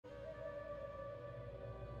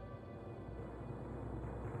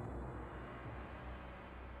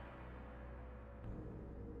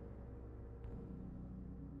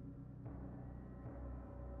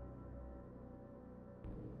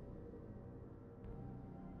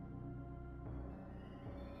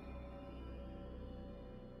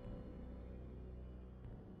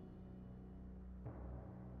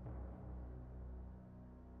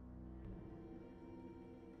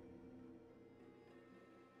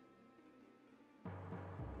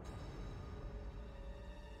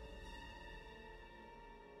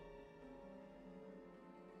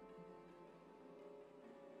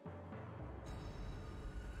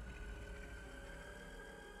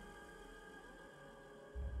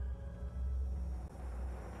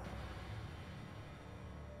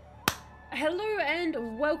Hello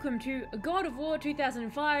and welcome to God of War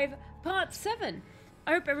 2005 Part 7.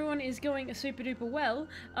 I hope everyone is going super duper well.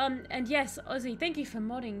 And yes, Ozzy, thank you for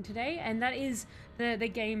modding today, and that is the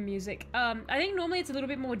game music. I think normally it's a little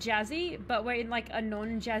bit more jazzy, but we're in like a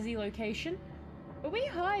non-jazzy location. Are we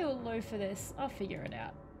high or low for this? I'll figure it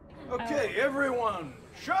out. Okay, everyone,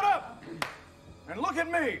 shut up and look at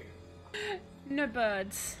me. No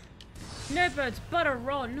birds. No birds, but a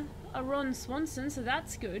Ron Swanson, so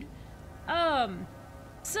that's good.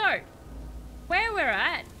 So, where we're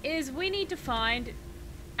at is we need to find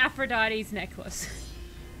Aphrodite's necklace.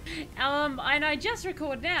 And I just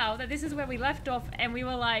record now that this is where we left off and we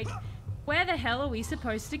were like, where the hell are we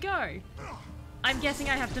supposed to go? I'm guessing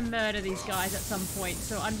I have to murder these guys at some point,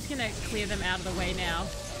 so I'm just gonna clear them out of the way now.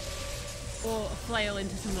 Or flail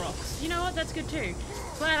into some rocks. You know what? That's good too.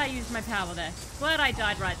 Glad I used my power there. Glad I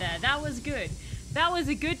died right there. That was good. That was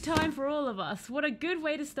a good time for all of us. What a good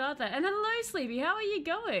way to start that. And hello, Sleepy. How are you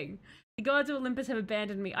going? The gods of Olympus have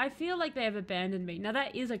abandoned me. I feel like they have abandoned me. Now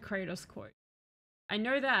that is a Kratos quote. I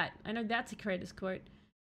know that. I know that's a Kratos quote.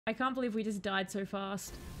 I can't believe we just died so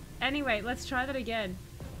fast. Anyway, let's try that again.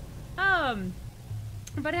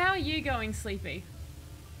 But how are you going, Sleepy?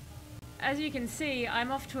 As you can see,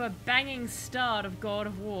 I'm off to a banging start of God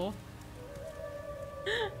of War.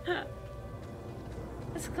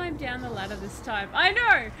 Let's climb down the ladder this time. I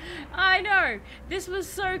know! This was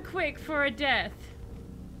so quick for a death.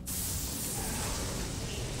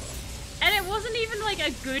 And it wasn't even like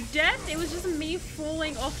a good death, it was just me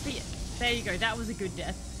falling off the... There you go, that was a good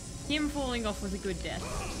death. Him falling off was a good death.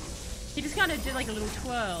 He just kind of did like a little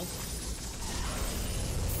twirl.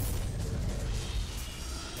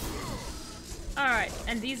 Alright,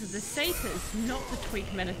 and these are the satyrs, not the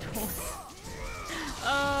tweak minotaurs.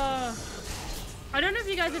 I don't know if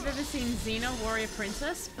you guys have ever seen Xena, Warrior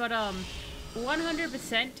Princess, but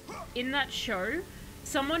 100% in that show,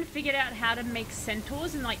 someone figured out how to make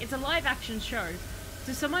centaurs, and like, it's a live action show.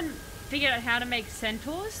 So someone figured out how to make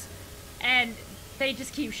centaurs, and they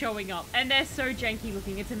just keep showing up, and they're so janky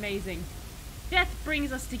looking, it's amazing. Death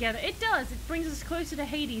brings us together. It does, it brings us closer to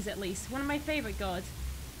Hades at least, one of my favorite gods.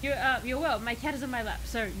 You're well, my cat is on my lap,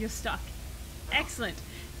 so you're stuck. Excellent.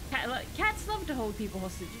 Cats love to hold people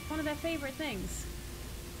hostage. It's one of their favorite things.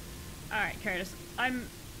 Alright, Kratos. I'm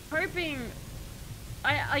hoping...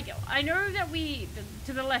 I know that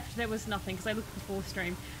to the left there was nothing, because I looked before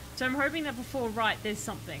stream. So I'm hoping that before right there's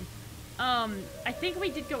something. I think we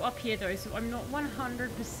did go up here though, so I'm not 100%.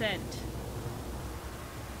 Did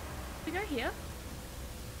we go here?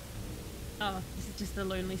 Oh, this is just the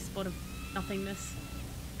lonely spot of nothingness.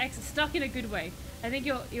 Stuck in a good way. I think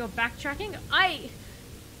you're backtracking. I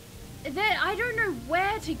don't know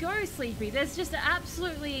where to go, Sleepy. There's just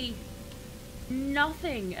absolutely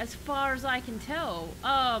nothing as far as I can tell.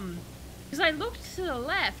 Because I looked to the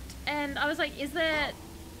left and I was like, is there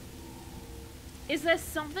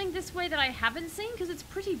something this way that I haven't seen? Because it's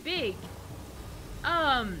pretty big.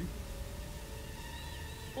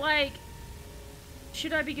 Like,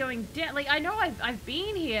 should I be going down? Like, I know I've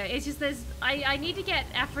been here. It's just I need to get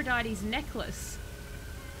Aphrodite's necklace.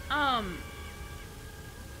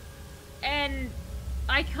 And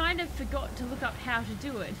I kind of forgot to look up how to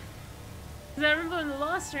do it. Because I remember in the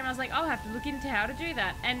last stream I was like, I'll have to look into how to do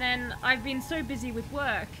that. And then I've been so busy with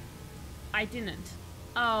work, I didn't.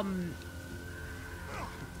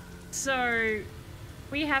 So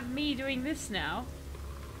we have me doing this now,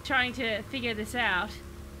 trying to figure this out.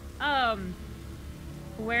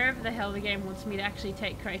 Wherever the hell the game wants me to actually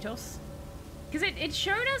take Kratos. Because it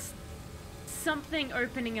showed us something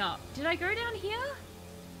opening up. Did I go down here?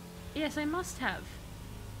 Yes, I must have.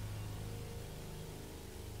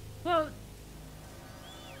 Well,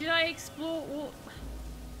 did I explore all...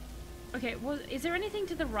 Okay, well, is there anything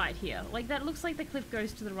to the right here? Like, that looks like the cliff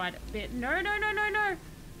goes to the right a bit. No.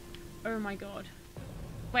 Oh my god.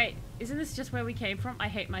 Wait, isn't this just where we came from? I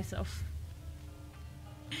hate myself.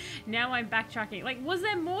 Now I'm backtracking. Like, was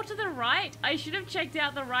there more to the right? I should have checked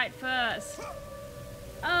out the right first.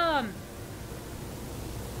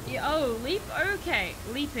 Yeah, oh, leap? Okay,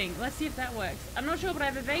 leaping. Let's see if that works. I'm not sure, but I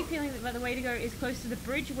have a vague feeling that the way to go is close to the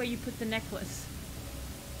bridge where you put the necklace.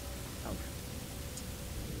 Oh.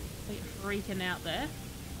 Freaking out there.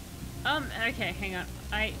 Okay, hang on.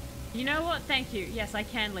 You know what? Thank you. Yes, I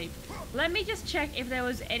can leap. Let me just check if there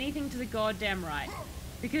was anything to the goddamn right.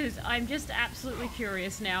 Because I'm just absolutely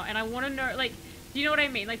curious now, and I want to know, like, do you know what I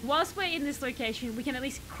mean? Like, whilst we're in this location, we can at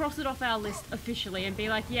least cross it off our list officially and be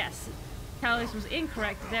like, yes, Talos was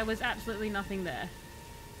incorrect, there was absolutely nothing there.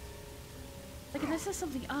 Like, unless there's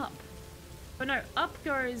something up. But no, up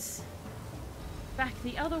goes back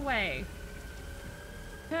the other way.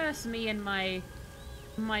 Curse me and my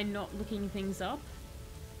not looking things up.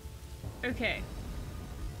 Okay.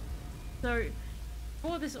 So,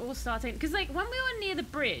 before this all starts, because like when we were near the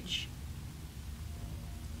bridge,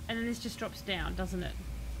 and then this just drops down, doesn't it?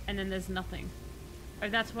 And then there's nothing. Oh,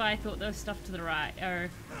 that's why I thought there was stuff to the right. Oh.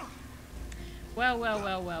 Well, well,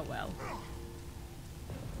 well, well, well.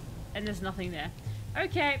 And there's nothing there.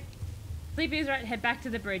 Okay. Sleepy is right, head back to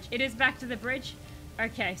the bridge. It is back to the bridge?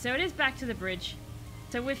 Okay, so it is back to the bridge.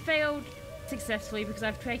 So we've failed successfully because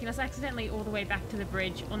I've taken us accidentally all the way back to the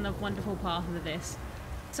bridge on the wonderful path of this.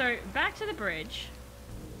 So, back to the bridge.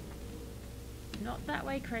 Not that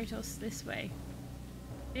way, Kratos. This way.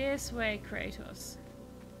 This way, Kratos.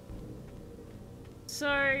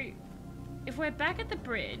 So, if we're back at the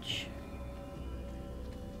bridge...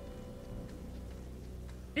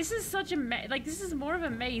 This is such a like, this is more of a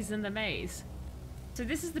maze than the maze. So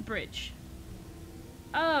this is the bridge.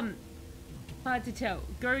 Hard to tell.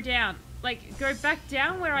 Go down. Like, go back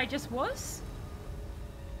down where I just was?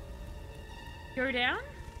 Go down?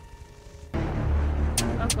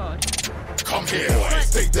 Oh god. Come here, boy.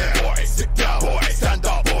 Stay there, boy. Sit down, boy. Stand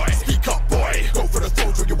up, boy. Speak up, boy. Go for the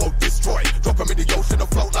soldier you won't destroy. Drop him in the ocean and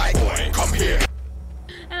float like, boy. Come here.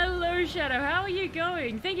 Hello, Shadow. How are you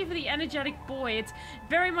going? Thank you for the energetic boy. It's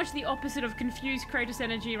very much the opposite of confused Kratos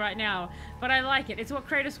energy right now, but I like it. It's what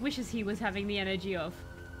Kratos wishes he was having the energy of.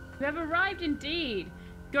 You have arrived indeed.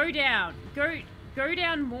 Go down. Go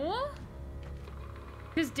down more?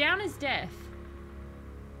 Because down is death.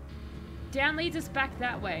 Down leads us back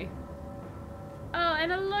that way. Oh,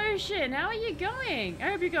 and Alotion, how are you going?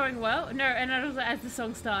 I hope you're going well. No, and as the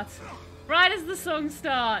song starts. Right as the song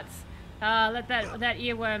starts. Let that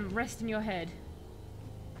earworm rest in your head.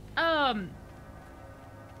 Because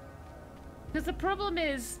the problem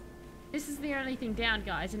is, this is the only thing down,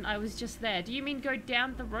 guys, and I was just there. Do you mean go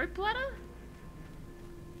down the rope ladder?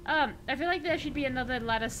 I feel like there should be another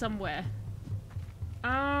ladder somewhere.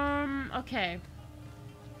 Okay.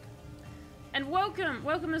 And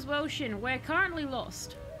welcome as well, Shin. We're currently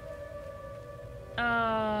lost.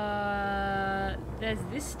 There's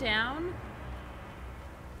this down.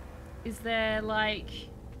 Is there, like...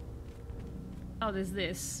 Oh, there's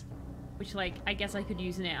this. Which, like, I guess I could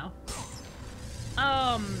use now.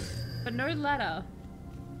 But no ladder.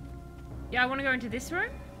 Yeah, I want to go into this room.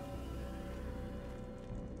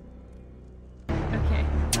 Okay.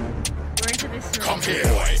 We're into this room. Come here,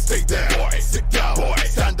 boy. Stay there, boy. Sit down, boy.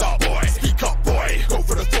 Stand up, boy. Speak up, boy. Go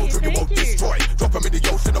for the soldier you won't destroy. Drop him in the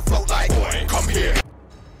ocean and float like, boy. Come here.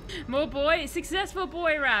 More boy. Successful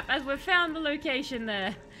boy rap, as we've found the location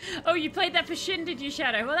there. Oh, you played that for Shin, did you,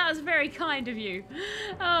 Shadow? Well, that was very kind of you.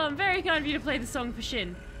 Very kind of you to play the song for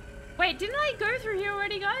Shin. Wait, didn't I go through here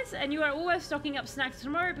already, guys? And you are always stocking up snacks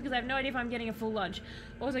tomorrow because I have no idea if I'm getting a full lunch.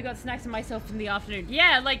 Also got snacks for myself in the afternoon.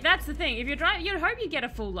 Yeah, like, that's the thing. If you're driving, you'd hope you get a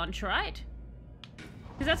full lunch, right?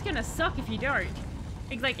 Because that's gonna suck if you don't.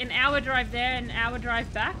 It's like an hour drive there, an hour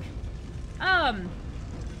drive back.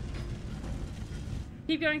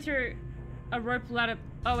 Keep going through a rope ladder.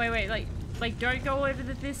 Oh, wait, like don't go over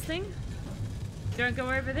this thing. Don't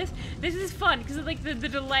go over this. This is fun because of like the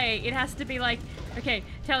delay. It has to be like, okay,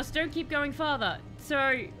 tell us don't keep going farther.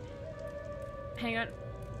 So, hang on.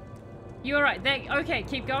 You're right. There. Okay,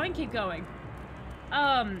 keep going.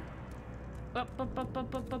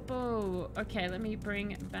 Okay, let me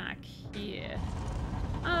bring back here.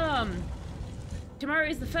 Tomorrow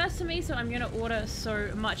is the first for me, so I'm gonna order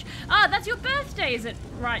so much. Ah, that's your birthday, is it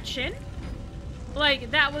right, Shin?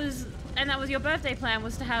 Like, that was your birthday plan,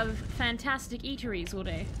 was to have fantastic eateries all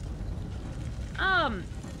day. I'm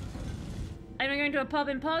going to a pub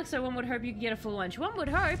in Park, so one would hope you could get a full lunch. One would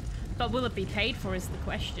hope, but will it be paid for is the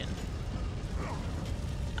question.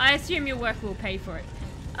 I assume your work will pay for it.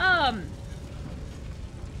 A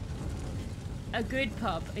good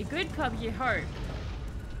pub you hope.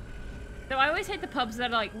 Though I always hate the pubs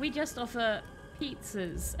that are like, we just offer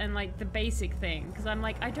pizzas and like the basic thing, because I'm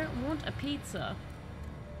like, I don't want a pizza.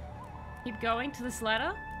 Keep going to this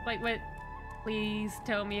ladder? Like, wait, please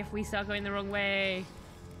tell me if we start going the wrong way.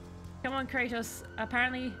 Come on, Kratos.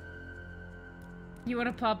 Apparently, you want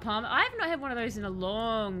a pub palm. I have not had one of those in a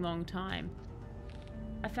long time.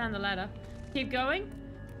 I found the ladder. Keep going.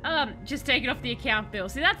 Just take it off the account bill.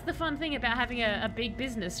 See, that's the fun thing about having a big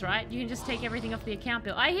business, right? You can just take everything off the account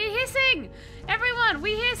bill. I hear hissing! Everyone,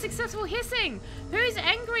 we hear successful hissing! Who's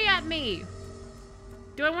angry at me?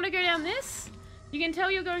 Do I want to go down this? You can tell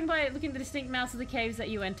you're going by looking at the distinct maps of the caves that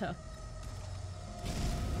you enter.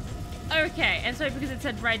 Okay, and so because it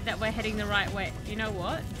said red that we're heading the right way. You know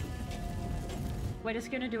what? We're just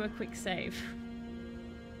gonna do a quick save.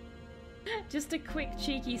 Just a quick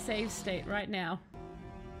cheeky save state right now.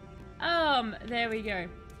 There we go.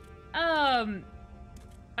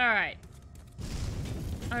 Alright.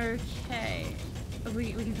 Okay.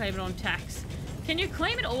 We can claim it on tax. Can you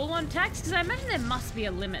claim it all on tax? Because I imagine there must be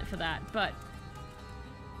a limit for that, but...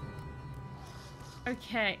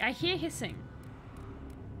 Okay, I hear hissing.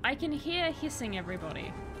 I can hear hissing,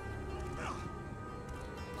 everybody.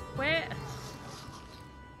 Where...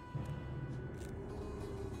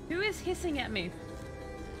 Who is hissing at me?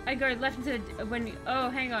 I go left instead of when... Oh,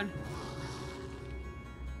 hang on.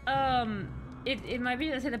 It might be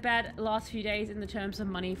that I said a bad last few days in the terms of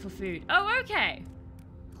money for food. Oh, okay.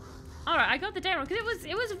 Alright, I got the day wrong, because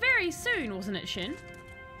it was very soon, wasn't it, Shin?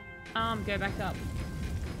 Go back up.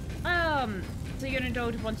 So you're gonna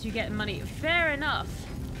indulge once you get money. Fair enough.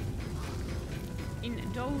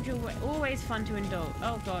 Indulge away. Always fun to indulge.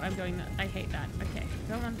 Oh god, I'm going... I hate that. Okay,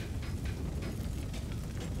 go on.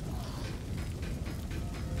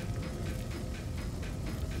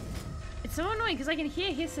 It's so annoying because I can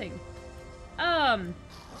hear hissing. Oh,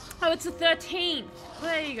 it's the 13th.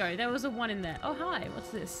 Well, there you go. There was a 1 in there. Oh, hi. What's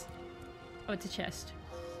this? Oh, it's a chest.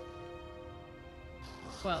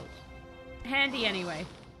 Well, handy anyway.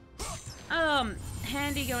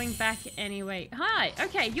 Handy going back anyway. Hi.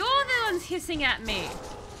 Okay, you're the ones hissing at me.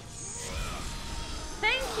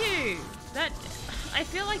 Thank you. That... I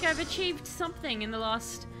feel like I've achieved something in the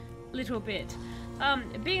last little bit.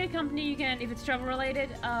 Being a company, you can, if it's travel related,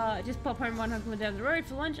 just pop home 100 down the road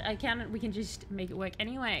for lunch. We can just make it work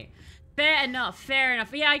anyway. Fair enough, fair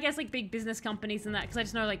enough. Yeah, I guess like big business companies and that, because I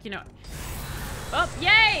just know like, you know. Oh,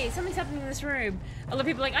 yay! Something's happening in this room. A lot of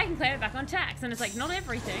people are like, I can claim it back on tax. And it's like, not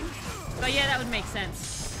everything. But yeah, that would make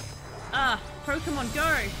sense. Pokemon,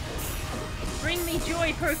 go! Bring me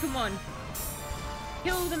joy, Pokemon.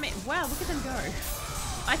 Kill them. Wow, look at them go.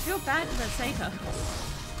 I feel bad for that Satyr.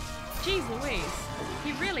 Jeez Louise.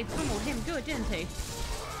 He really pummeled him good, didn't he?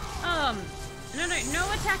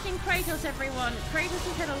 No attacking Kratos, everyone. Kratos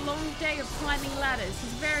has had a long day of climbing ladders.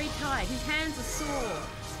 He's very tired. His hands are sore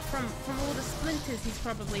from all the splinters he's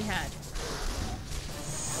probably had.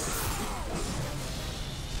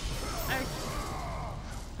 Okay.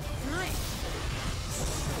 Nice.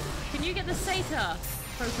 Can you get the Satyr,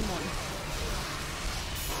 Pokemon?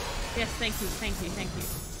 Yes, thank you, thank you, thank you.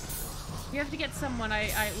 You have to get someone,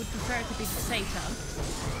 I would prefer it to be the Satyr.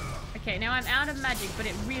 Okay, now I'm out of magic, but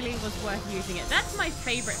it really was worth using it. That's my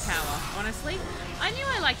favorite power, honestly. I knew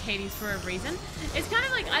I liked Hades for a reason. It's kind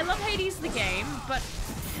of like, I love Hades the game, but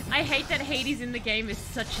I hate that Hades in the game is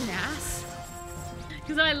such an ass.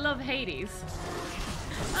 Because I love Hades.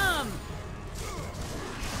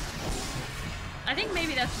 I think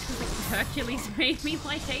maybe that's just because like, Hercules made me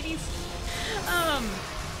like Hades.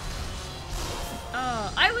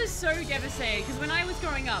 I was so devastated because when I was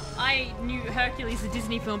growing up, I knew Hercules, the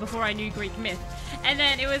Disney film, before I knew Greek myth. And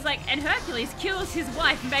then it was like, and Hercules kills his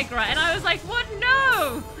wife, Megra. And I was like, what?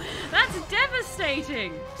 No! That's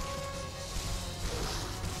devastating!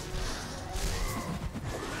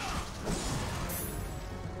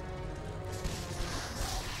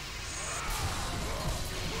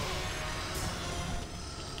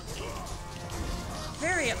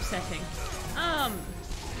 Very upsetting.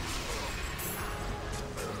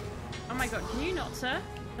 Oh my god, can you not, sir?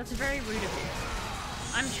 That's very rude of you.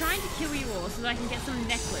 I'm trying to kill you all so that I can get some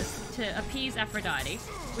necklace to appease Aphrodite,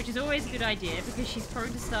 which is always a good idea because she's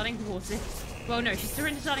prone to starting wars if... Well, no, she's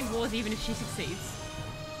prone to starting wars even if she succeeds.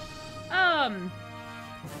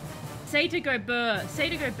 Satyr go burr.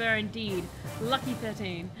 Satyr go burr indeed. Lucky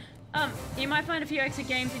 13. You might find a few extra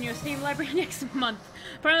games in your Steam library next month.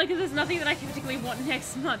 Probably because there's nothing that I particularly want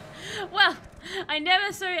next month. Well, I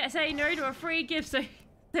never say no to a free gift, so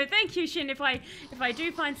thank you, Shin. If I do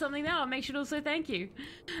find something there, I'll make sure to also thank you.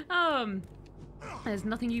 There's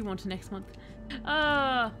nothing you want next month.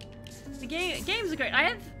 The games are great.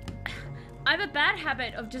 I have a bad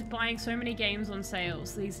habit of just buying so many games on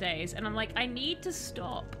sales these days, and I'm like, I need to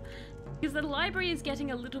stop. Because the library is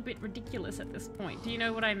getting a little bit ridiculous at this point. Do you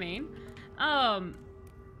know what I mean?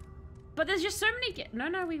 But there's just so many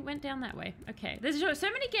No, we went down that way. Okay. There's just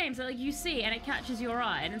so many games that like, you see and it catches your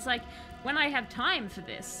eye. And it's like, when I have time for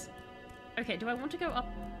this... Okay, do I want to go up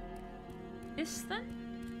this then?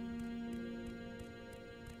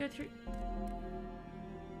 Go through...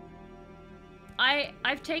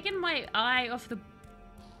 I've taken my eye off the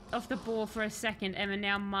ball for a second and am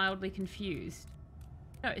now mildly confused.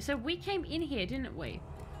 No, so we came in here, didn't we?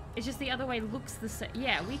 It's just the other way looks the same.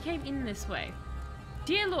 Yeah, we came in this way.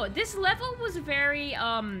 Dear Lord, this level was very,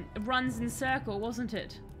 runs in circle, wasn't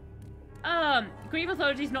it? Greek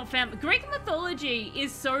mythology is not Greek mythology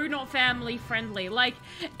is so not family friendly. Like,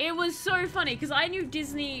 it was so funny because I knew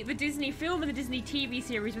the Disney film and the Disney TV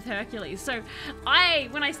series with Hercules. So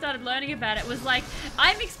when I started learning about it, was like,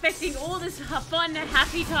 I'm expecting all this fun,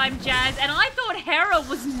 happy time jazz, and I thought Hera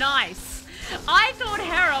was nice. I thought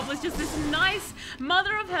Hera was just this nice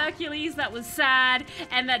mother of Hercules that was sad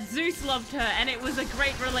and that Zeus loved her and it was a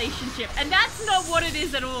great relationship. And that's not what it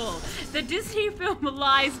is at all. The Disney film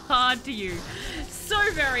lies hard to you. So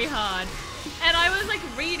very hard. And I was like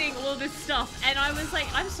reading all this stuff and I was like,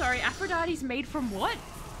 I'm sorry, Aphrodite's made from what?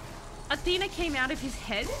 Athena came out of his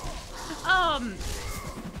head?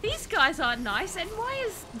 These guys aren't nice, and why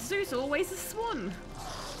is Zeus always a swan?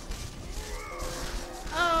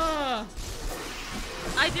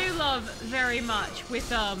 I do love very much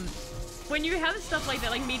with, when you have stuff like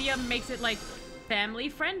that, like media makes it like family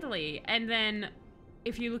friendly, and then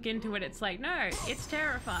if you look into it, it's like, no, it's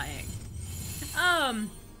terrifying.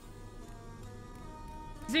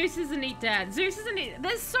 Zeus is a neat dad. Zeus is a neat,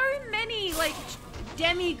 there's so many like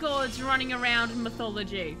demigods running around in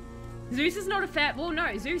mythology. Zeus is not well,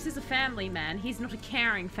 no, Zeus is a family man. He's not a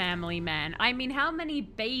caring family man. I mean, how many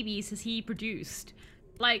babies has he produced?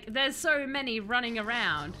 Like, there's so many running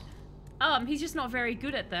around. He's just not very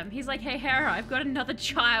good at them. He's like, hey, Hera, I've got another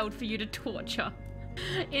child for you to torture.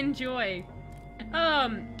 Enjoy.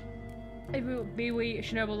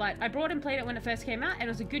 Chernobyl Light. I brought and played it when it first came out, and it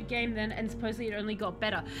was a good game then, and supposedly it only got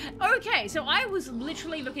better. Okay, so I was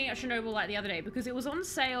literally looking at Chernobyl Light the other day because it was on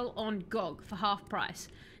sale on GOG for half price.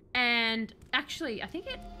 And actually, I think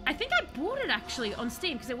I bought it actually on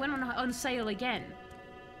Steam because it went on sale again.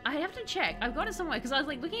 I have to check. I've got it somewhere because I was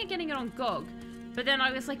like looking at getting it on GOG, but then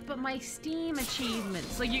I was like, but my Steam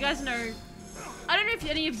achievements. Like, you guys know, I don't know if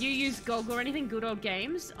any of you use GOG or anything, Good Old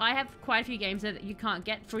Games. I have quite a few games that you can't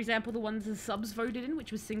get. For example, the ones the subs voted in,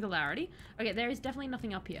 which was Singularity. Okay, there is definitely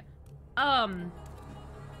nothing up here.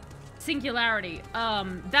 Singularity.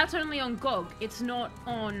 That's only on GOG. It's not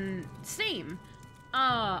on Steam.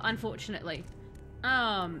 Unfortunately.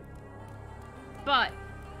 But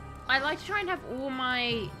I like to try and have all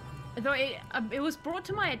my, though it was brought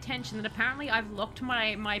to my attention that apparently I've locked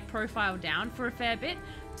my profile down for a fair bit,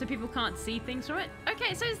 so people can't see things from it.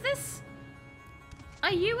 Okay, so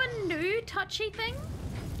are you a new touchy thing?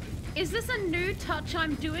 Is this a new touch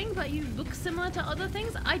I'm doing, but you look similar to other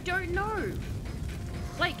things? I don't know.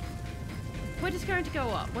 Like, we're just going to go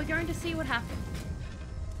up. We're going to see what happens.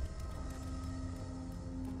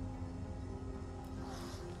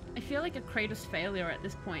 I feel like a Kratos failure at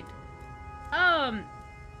this point.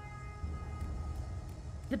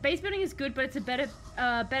 The base building is good, but it's a better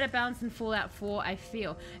balance than Fallout 4, I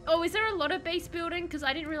feel. Oh, is there a lot of base building? Because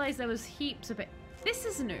I didn't realize there was heaps of it. This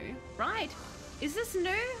is new, right? Is this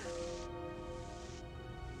new?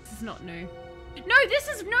 This is not new. No, this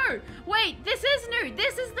is new! Wait, this is new!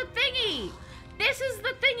 This is the thingy! This is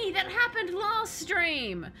the thingy that happened last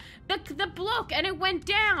stream! The block, and it went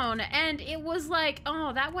down, and it was like,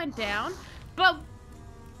 oh, that went down. But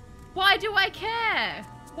why do I care?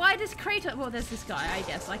 Why does Kratos... Well, there's this guy, I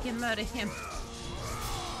guess. I can murder him.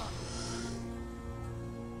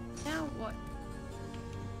 Now what?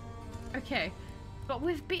 Okay. But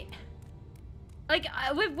we've been... Like,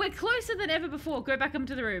 we're closer than ever before. Go back up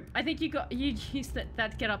to the room. I think you used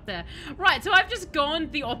that get up there. Right, so I've just gone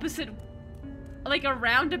the opposite... Like, a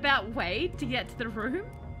roundabout way to get to the room.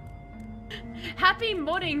 Happy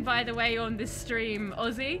modding, by the way, on this stream,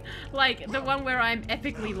 Ozzy. Like, the one where I'm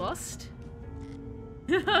epically lost.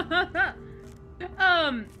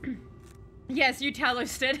 Yes, you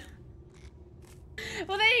Talosted.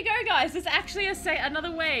 Well, there you go, guys. There's actually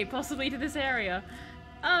another way, possibly, to this area.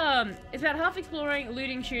 It's about half exploring,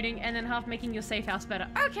 looting, shooting, and then half making your safe house better.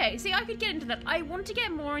 Okay, see, I could get into that. I want to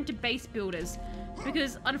get more into base builders,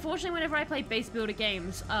 because unfortunately, whenever I play base builder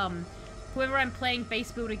games, whoever I'm playing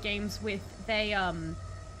base builder games with,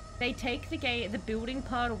 they take the building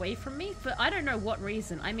part away from me for I don't know what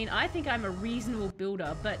reason. I mean, I think I'm a reasonable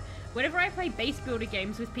builder, but whenever I play base builder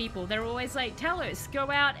games with people, they're always like, Talos,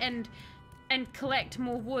 go out and collect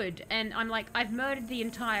more wood. And I'm like, I've murdered the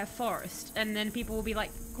entire forest. And then people will be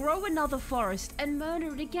like, grow another forest and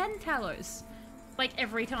murder it again, Talos. Like,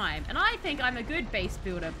 every time. And I think I'm a good base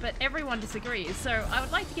builder, but everyone disagrees, so I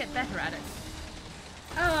would like to get better at it.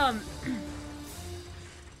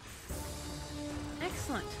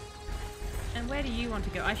 Excellent. And where do you want to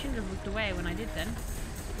go? I shouldn't have looked away when I did then.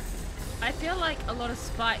 I feel like a lot of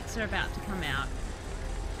spikes are about to come out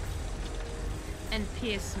and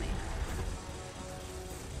pierce me.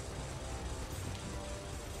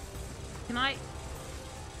 Can I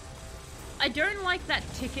don't like that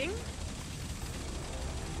ticking.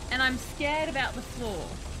 And I'm scared about the floor.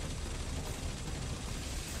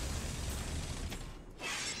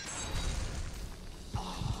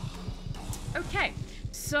 Okay,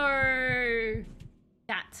 so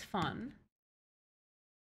that's fun.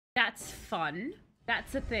 That's fun.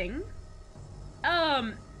 That's a thing.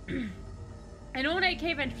 An ornate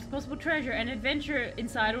cave entrance, possible treasure, an adventure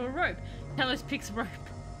inside, or a rope. Talos picks rope.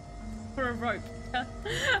 For a rope.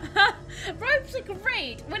 Ropes are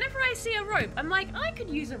great. Whenever I see a rope, I'm like, I could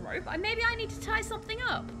use a rope. Maybe I need to tie something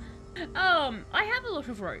up. I have a lot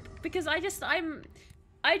of rope because I just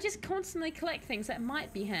constantly collect things that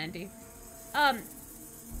might be handy.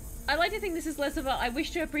 I like to think this is less of a I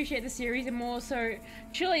wish to appreciate the series and more so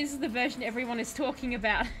surely this is the version everyone is talking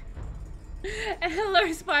about.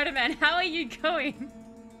 Hello Spider-Man, how are you going?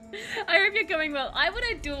 I hope you're going well. I would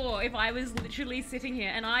adore if I was literally sitting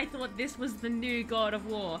here and I thought this was the new God of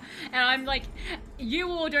War. And I'm like, you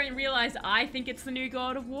all don't realize I think it's the new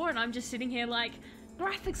God of War and I'm just sitting here like,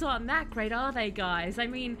 graphics aren't that great, are they, guys? I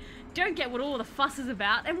mean, don't get what all the fuss is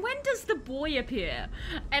about. And when does the boy appear?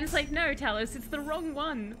 And it's like, no, Talos, it's the wrong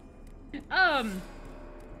one.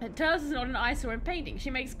 Talos is not an eyesore in painting. She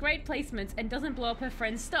makes great placements and doesn't blow up her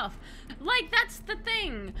friend's stuff. Like, that's the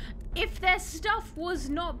thing. If their stuff was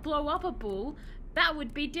not blow-upable, that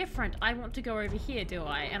would be different. I want to go over here, do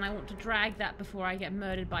I? And I want to drag that before I get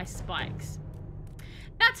murdered by spikes.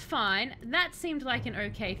 That's fine. That seemed like an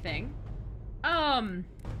okay thing.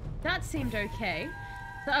 That seemed okay.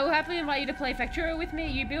 So I will happily invite you to play Factorio with me.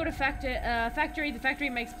 You build a factory, the factory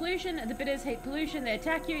makes pollution, the bidders hate pollution, they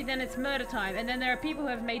attack you, then it's murder time. And then there are people who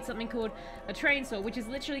have made something called a train saw, which is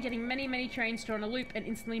literally getting many, many trains to on a loop and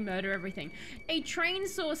instantly murder everything. A train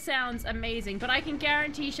saw sounds amazing, but I can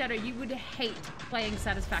guarantee, Shadow, you would hate playing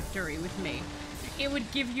Satisfactory with me. It would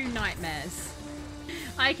give you nightmares.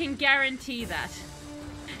 I can guarantee that.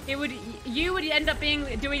 You would end up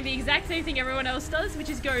doing the exact same thing everyone else does, which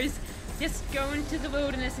is just go into the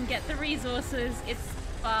wilderness and get the resources. It's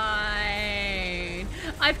fine.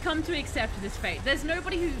 I've come to accept this fate. There's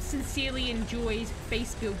nobody who sincerely enjoys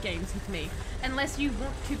base build games with me, unless you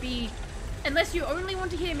only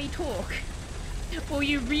want to hear me talk, or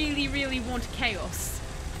you really, really want chaos.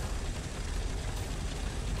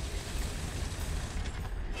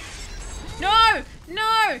 No!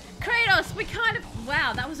 No! Kratos,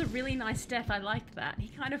 wow, that was a really nice death. I liked that. He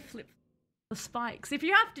kind of flipped the spikes. If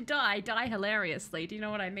you have to die, die hilariously. Do you know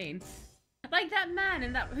what I mean? Like that man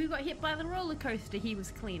who got hit by the roller coaster he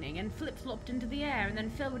was cleaning and flip-flopped into the air and then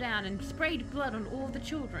fell down and sprayed blood on all the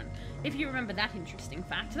children. If you remember that interesting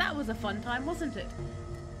fact. That was a fun time, wasn't it?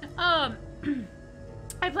 I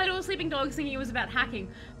played All Sleeping Dogs thinking it was about hacking.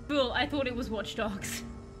 Bull, I thought it was Watch Dogs.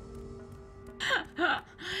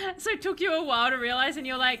 So it took you a while to realize and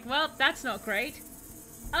you're like, well, that's not great.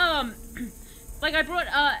 Like I brought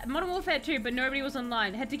Modern Warfare 2, but nobody was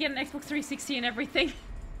online. Had to get an Xbox 360 and everything.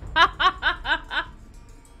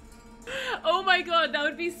 Oh my god, that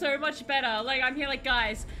would be so much better. Like I'm here like,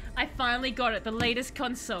 guys, I finally got it. The latest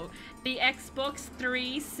console. The Xbox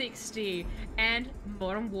 360 and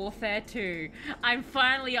Modern Warfare 2. I'm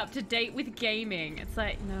finally up to date with gaming. It's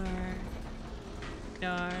like, no.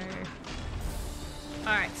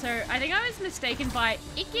 Alright, so I think I was mistaken by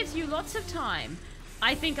it gives you lots of time.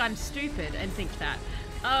 I think I'm stupid and think that.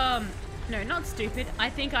 No, not stupid. I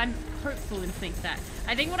think I'm hopeful and think that.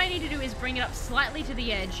 I think what I need to do is bring it up slightly to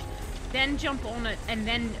the edge, then jump on it, and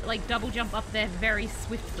then like double jump up there very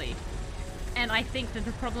swiftly. And I think that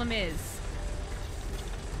the problem is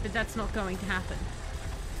that that's not going to happen.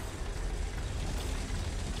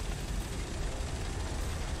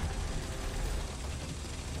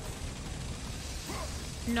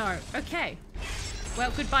 No. Okay.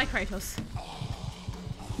 Well, goodbye, Kratos.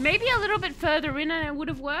 Maybe a little bit further in and it would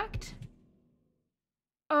have worked?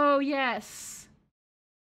 Oh, yes.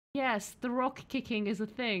 Yes, the rock kicking is a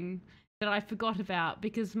thing that I forgot about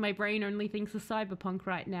because my brain only thinks of Cyberpunk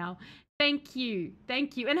right now. Thank you.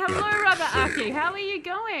 Thank you. And hello, Rubber Aki. How are you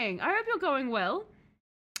going? I hope you're going well.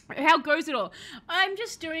 How goes it all? I'm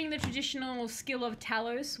just doing the traditional skill of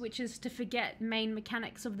Talos, which is to forget main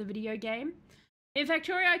mechanics of the video game. In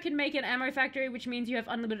Factorio, I can make an ammo factory, which means you have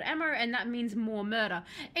unlimited ammo, and that means more murder.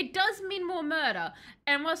 It does mean more murder,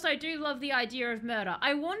 and whilst I do love the idea of murder,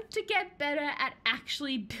 I want to get better at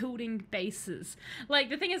actually building bases. Like,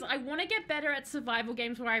 the thing is, I want to get better at survival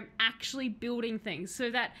games where I'm actually building things, so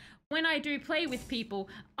that when I do play with people,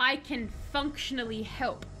 I can functionally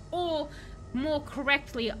help. Or, more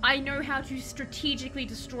correctly, I know how to strategically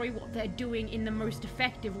destroy what they're doing in the most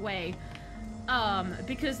effective way.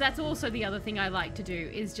 Because that's also the other thing I like to do,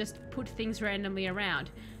 is just put things randomly around.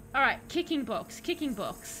 Alright, kicking box.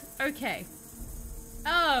 Okay.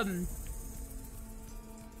 But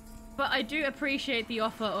I do appreciate the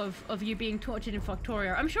offer of you being tortured in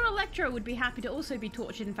Factorio. I'm sure Electro would be happy to also be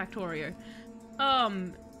tortured in Factorio.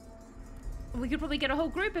 We could probably get a whole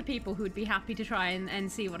group of people who would be happy to try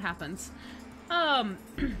and see what happens.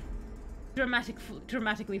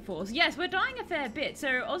 Dramatically falls. Yes, we're dying a fair bit, so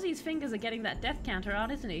Ozzy's fingers are getting that death counter out,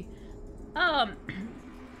 isn't he?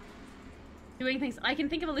 Doing things. I can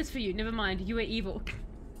think of a list for you. Never mind, you are evil.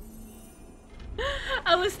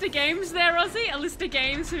 A list of games there, Ozzy? A list of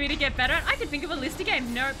games for me to get better at? I can think of a list of games.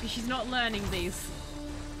 Nope, she's not learning these.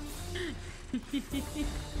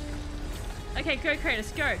 Okay, go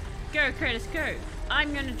Kratos, go. Go Kratos, go.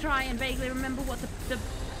 I'm gonna try and vaguely remember what the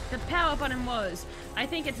power button was. I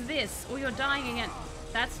think it's this, or you're dying again.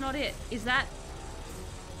 That's not it. Is that...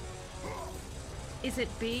 Is it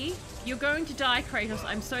B? You're going to die, Kratos.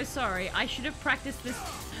 I'm so sorry. I should have practiced this.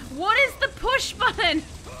 What is the push button?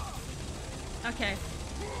 Okay.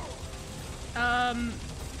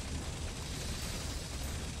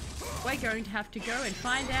 We're going to have to go and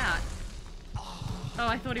find out. Oh,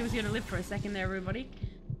 I thought he was going to live for a second there, everybody.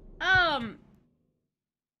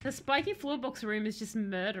 The spiky floorbox room is just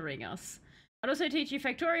murdering us. I'd also teach you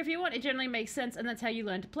Factorio if you want. It generally makes sense, and that's how you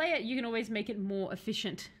learn to play it. You can always make it more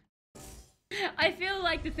efficient. I feel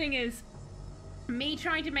like the thing is, me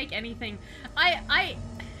trying to make anything...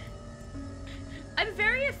 I'm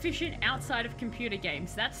very efficient outside of computer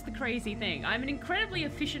games. That's the crazy thing. I'm an incredibly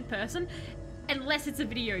efficient person, unless it's a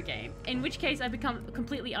video game, in which case I become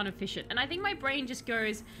completely inefficient. And I think my brain just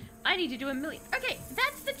goes, I need to do a million... Okay,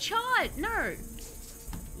 that's the chart! No!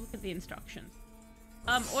 Look at the instructions.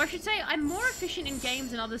 Or I should say, I'm more efficient in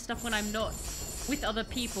games and other stuff when I'm not with other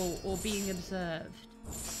people or being observed.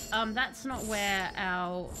 That's not where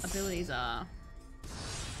our abilities are.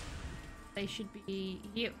 They should be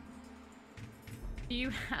here. Do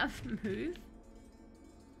you have move?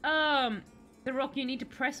 The rock, you need to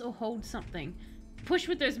press or hold something. Push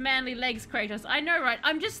with those manly legs, Kratos. I know, right?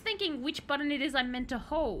 I'm just thinking which button it is I'm meant to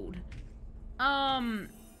hold.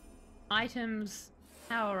 Items,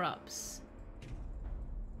 power-ups.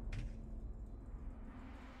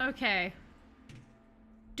 Okay.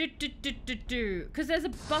 Because there's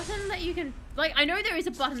a button that you can... Like, I know there is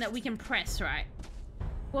a button that we can press, right?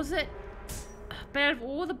 Was it... But out of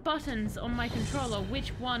all the buttons on my controller, which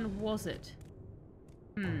one was it?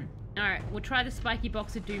 Alright, we'll try the spiky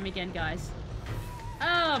box of doom again, guys.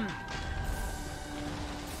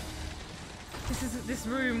 This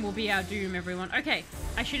room will be our doom, everyone. Okay,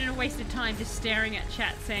 I shouldn't have wasted time just staring at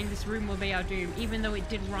chat saying this room will be our doom, even though it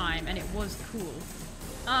did rhyme and it was cool.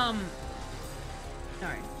 No.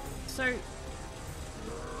 So...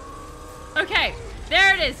 Okay,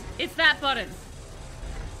 there it is. It's that button.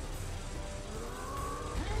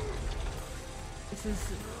 This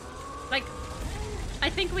is... Like, I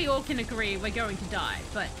think we all can agree we're going to die,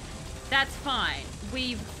 but that's fine.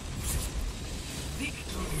 We've...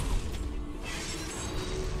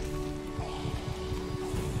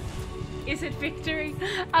 Is it victory?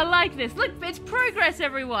 I like this. Look, it's progress,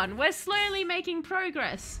 everyone. We're slowly making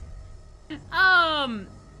progress.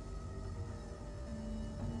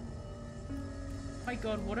 My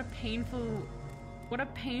god, what a painful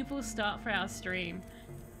start for our stream.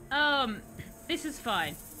 This is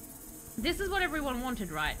fine. This is what everyone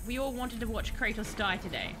wanted, right? We all wanted to watch Kratos die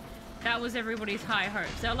today. That was everybody's high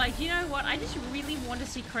hopes. They're like, you know what? I just really want to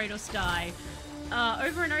see Kratos die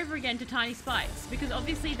over and over again to tiny spikes, because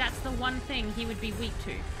obviously that's the one thing he would be weak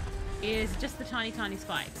to, is just the tiny, tiny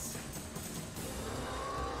spikes.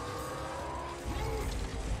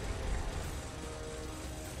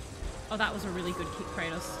 Oh, that was a really good kick,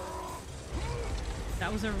 Kratos.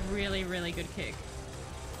 That was a really, really good kick.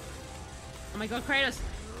 Oh my god, Kratos!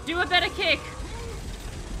 Do a better kick!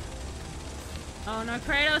 Oh no,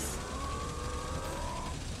 Kratos!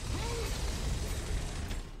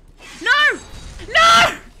 No!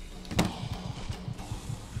 No!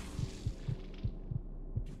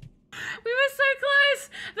 We were so close!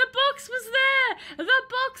 The box was there! The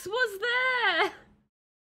box was there!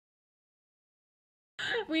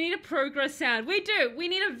 We need a progress sound. We do. We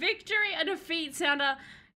need a victory and defeat sounder.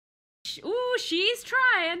 Ooh, she's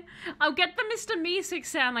trying. I'll get the Mr. Meeseeks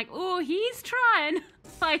sound, like, ooh, he's trying.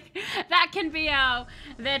 Like, that can be our,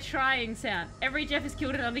 they're trying sound. Every Jeff has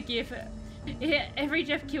killed another gear for, every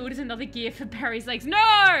Jeff killed is another gear for Barry's legs.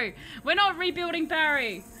 No! We're not rebuilding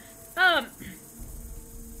Barry.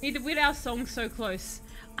 With our song so close.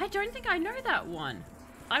 I don't think I know that one.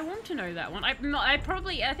 I want to know that one. I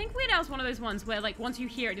think Weird Al's one of those ones where, like, once you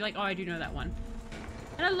hear it, you're like, oh, I do know that one.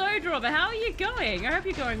 And hello, Drawber. How are you going? I hope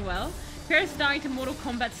you're going well. Paris dying to Mortal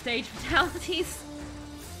Kombat stage fatalities.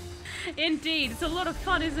 Indeed, it's a lot of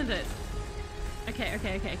fun, isn't it? Okay.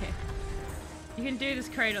 You can do this,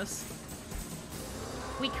 Kratos.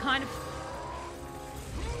 We kind of...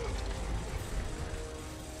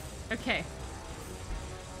 Okay.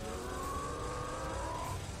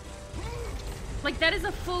 Like, that is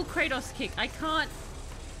a full Kratos kick. I can't...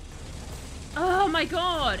 Oh my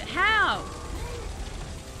god, how?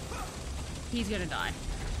 He's gonna die.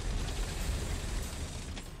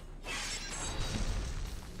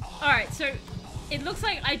 Alright, so it looks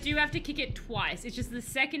like I do have to kick it twice. It's just the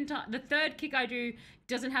second time, the third kick I do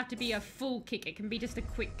doesn't have to be a full kick. It can be just a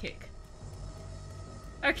quick kick.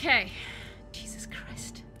 Okay. Jesus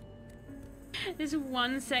Christ. This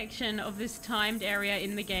one section of this timed area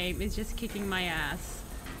in the game is just kicking my ass.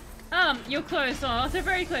 You're close. Oh, so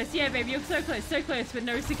very close. Yeah, baby, you're so close, but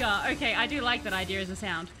no cigar. Okay, I do like that idea as a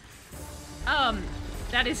sound.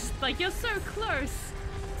 That is, like, you're so close.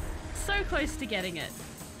 So close to getting it.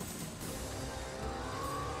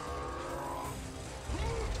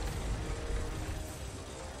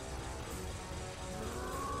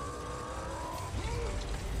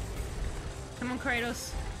 Come on,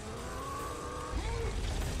 Kratos.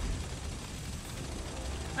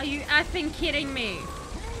 Are you effing kidding me?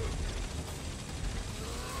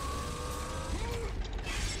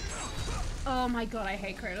 Oh my god, I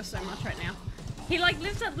hate Kratos so much right now. He like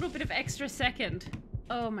lives that little bit of extra second.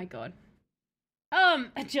 Oh my god.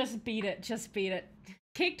 Just beat it, just beat it.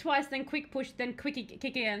 Kick twice, then quick push, then quick kick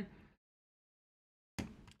again.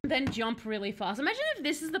 Then jump really fast. Imagine if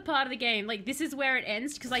this is the part of the game, like this is where it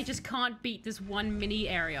ends, because I just can't beat this one mini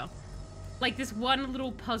area. Like this one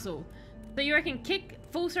little puzzle. So you reckon kick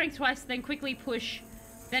full strength twice, then quickly push,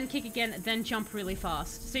 then kick again, then jump really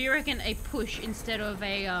fast. So you reckon a push instead of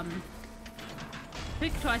a,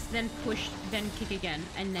 quick twice, then push, then kick again,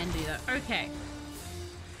 and then do that. Okay.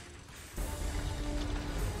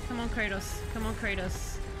 Come on, Kratos. Come on,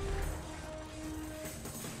 Kratos.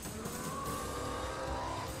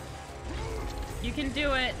 You can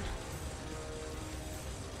do it.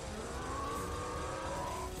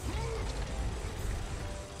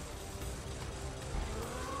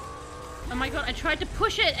 Oh my god, I tried to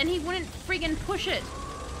push it and he wouldn't friggin' push it.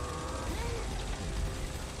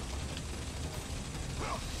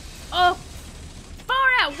 Oh! Far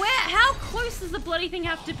out! Where? How close does the bloody thing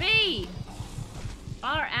have to be?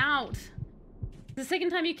 Far out. The second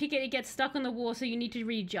time you kick it, it gets stuck on the wall, so you need to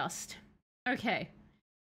readjust. Okay.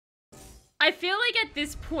 I feel like at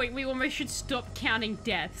this point, we almost should stop counting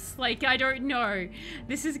deaths. Like, I don't know.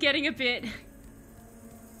 This is getting a bit...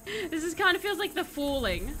 This is kind of feels like The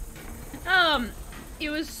Falling. It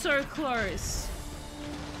was so close.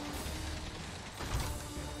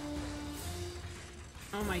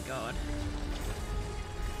 Oh my god.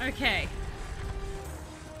 Okay.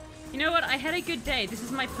 You know what? I had a good day. This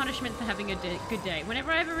is my punishment for having a good day.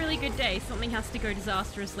 Whenever I have a really good day, something has to go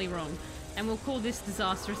disastrously wrong. And we'll call this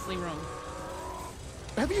disastrously wrong.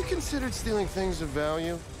 Have you considered stealing things of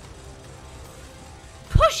value?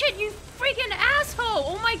 Push it, you freaking asshole!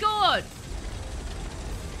 Oh my god!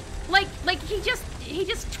 Like he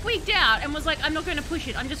just tweaked out and was like, I'm not gonna push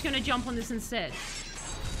it, I'm just gonna jump on this instead.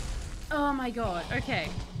 Oh my god, okay.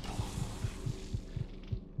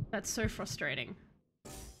 That's so frustrating.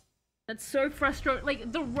 That's so frustrating.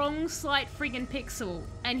 Like, the wrong slight friggin' pixel,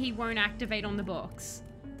 and he won't activate on the box.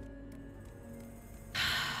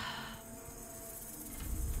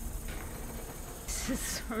 This is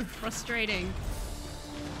so frustrating.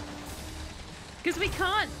 Because we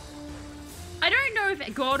can't... I don't know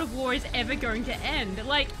if God of War is ever going to end.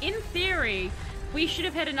 Like, in theory, we should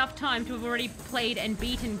have had enough time to have already played and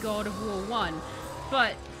beaten God of War 1.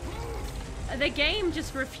 But the game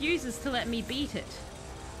just refuses to let me beat it.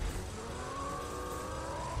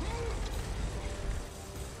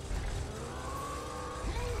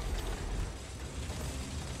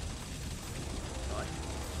 God.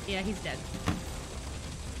 Yeah, he's dead.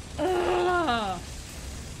 Ugh.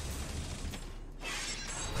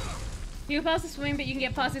 You can pass the swimming bit, you can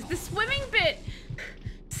get past this. The swimming bit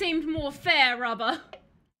seemed more fair, Rubber.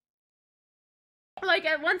 Like,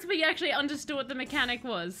 once we actually understood what the mechanic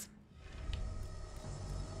was.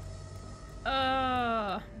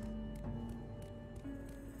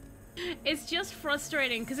 It's just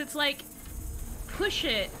frustrating, because it's like, push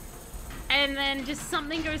it, and then just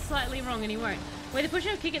something goes slightly wrong and he won't. With the push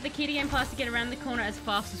or kick it, the key to game pass to get around the corner as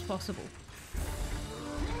fast as possible.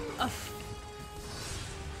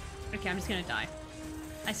 Okay, I'm just gonna die.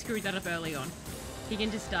 I screwed that up early on. He can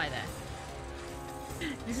just die there.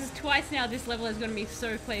 This is twice now this level is gonna be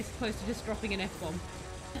so close to just dropping an F-bomb.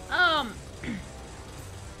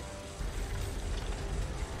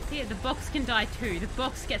 Here, the box can die too. The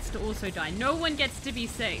box gets to also die. No one gets to be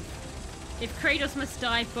safe. If Kratos must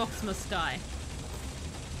die, box must die.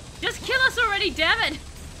 Just kill us already, damn it!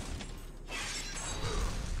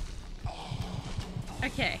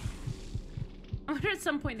 Okay. I wonder at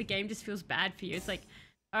some point the game just feels bad for you. It's like,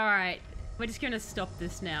 alright, we're just gonna stop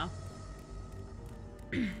this now.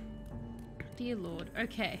 Dear Lord.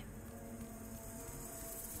 Okay.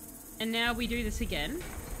 And now we do this again.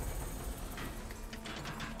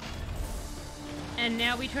 And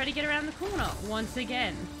now we try to get around the corner once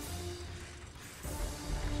again.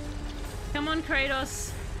 Come on,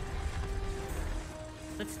 Kratos.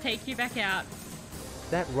 Let's take you back out.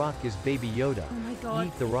 That rock is Baby Yoda. Oh my god.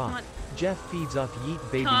 Yeet the rock. Can't. Jeff feeds off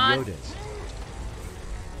Yeet Baby Can't. Yodas.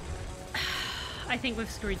 I think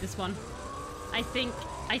we've screwed this one. I think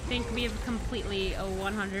we have completely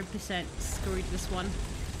 100% screwed this one.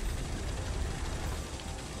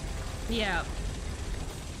 Yeah.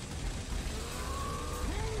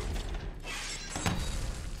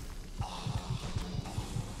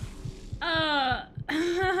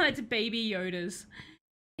 It's Baby Yodas.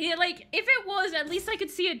 Yeah, like, if it was, at least I could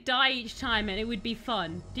see it die each time and it would be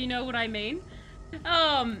fun. Do you know what I mean?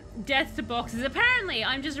 Death to boxes. Apparently,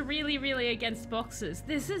 I'm just really, really against boxes.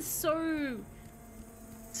 This is so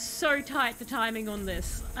tight, the timing on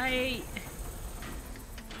this.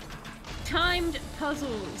 Timed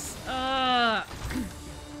puzzles.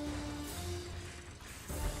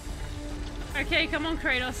 Okay, come on,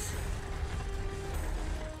 Kratos.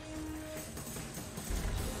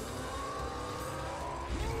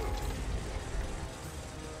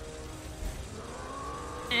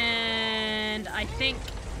 And I think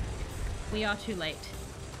we are too late.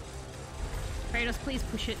 Kratos, please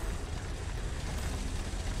push it.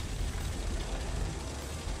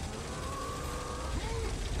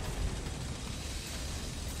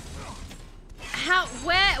 How,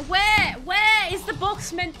 where is the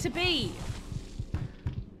box meant to be?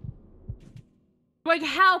 Like,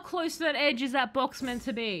 how close to that edge is that box meant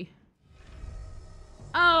to be?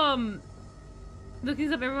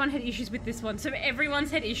 Looking up, everyone had issues with this one. So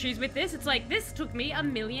everyone's had issues with this. It's like, this took me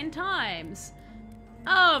 1,000,000 times.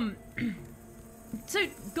 So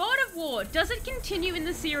God of War, does it continue in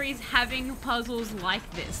the series having puzzles like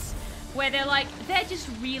this? Where they're just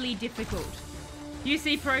really difficult. You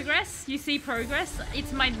see progress? You see progress?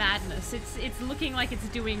 It's my madness. It's looking like it's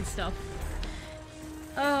doing stuff.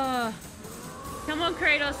 Come on,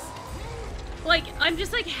 Kratos. Like, I'm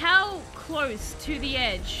just like, how close to the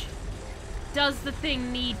edge does the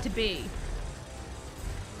thing need to be?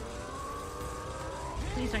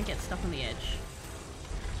 Please don't get stuck on the edge.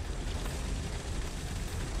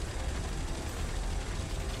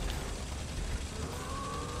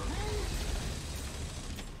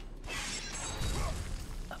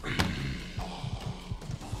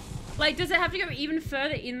 Like, does it have to go even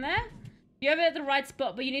further in there? You have it at the right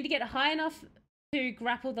spot, but you need to get high enough to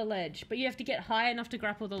grapple the ledge. But you have to get high enough to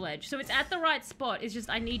grapple the ledge. So it's at the right spot, it's just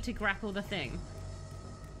I need to grapple the thing.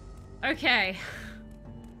 Okay.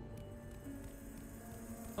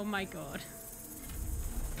 Oh my god.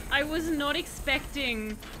 I was not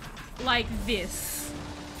expecting, like, this.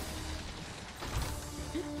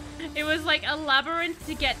 It was like a labyrinth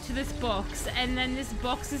to get to this box, and then this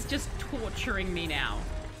box is just torturing me now.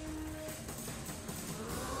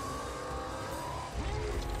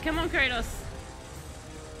 Come on, Kratos.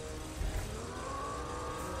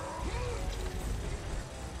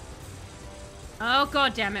 Oh,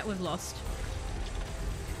 god damn it, we've lost.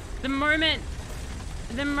 The moment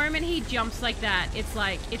he jumps like that, it's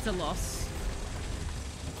like, it's a loss.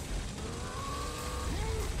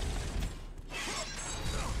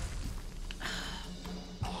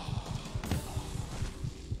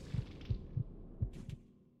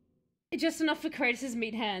 Just enough for Kratos'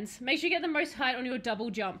 meat hands. Make sure you get the most height on your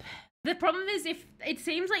double jump. The problem is, if it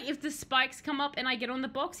seems like if the spikes come up and I get on the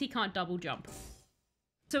box, he can't double jump.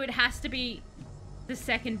 So it has to be the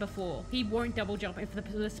second before. He won't double jump if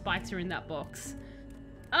the spikes are in that box.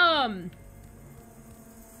 May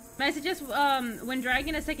I suggest, when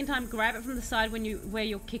dragging a second time, grab it from the side where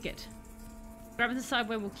you'll kick it. Grab it from the side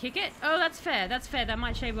where we'll kick it. Oh, that's fair. That's fair. That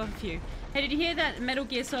might shave off a few. Hey, did you hear that Metal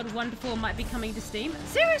Gear Solid 1 to 4 might be coming to Steam?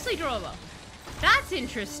 Seriously, Drawer? That's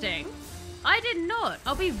interesting. I did not.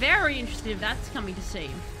 I'll be very interested if that's coming to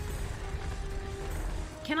Steam.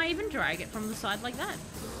 Can I even drag it from the side like that?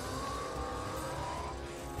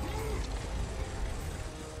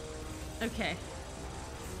 Okay.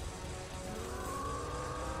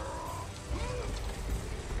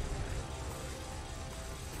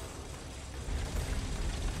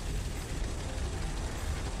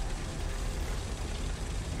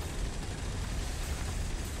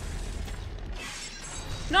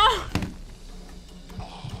 No!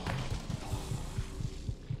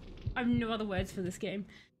 I have no other words for this game.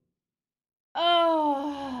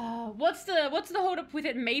 Oh, what's the hold up with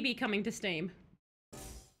it maybe coming to Steam?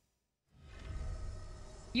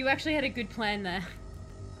 You actually had a good plan there.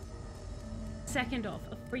 Second off.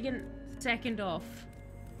 A friggin' second off.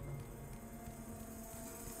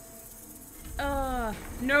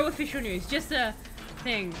 No official news, just a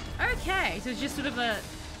thing. Okay, so it's just sort of a...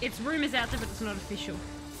 It's rumors out there, but it's not official.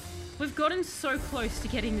 We've gotten so close to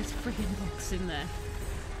getting this friggin' box in there.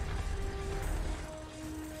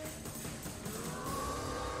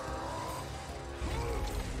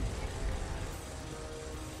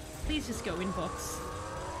 Please just go inbox.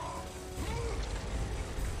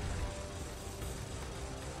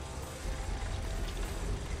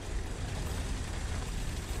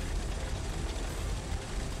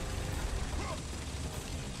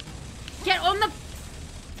 Get on the...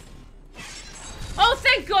 Oh,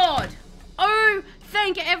 thank God! Oh,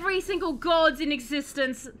 thank every single gods in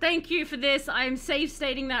existence. Thank you for this. I am safe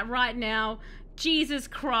stating that right now. Jesus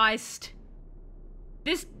Christ.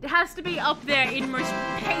 This has to be up there in most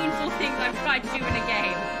painful things I've tried to do in a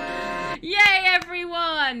game. Yay,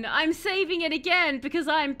 everyone! I'm saving it again because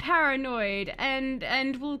I'm paranoid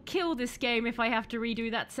and will kill this game if I have to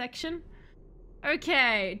redo that section.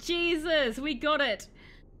 Okay, Jesus, we got it.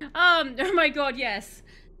 Oh my God, yes.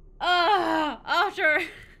 After...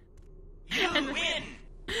 You win!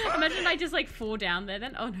 Imagine I just like fall down there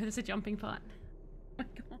then. Oh no, there's a jumping part. Oh my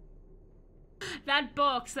God. That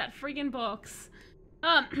box, that friggin' box.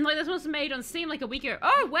 Like this was made on Steam like a week ago.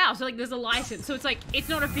 Oh wow, so like there's a license. So it's like, it's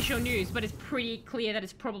not official news, but it's pretty clear that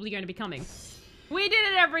it's probably going to be coming. We did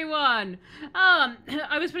it, everyone!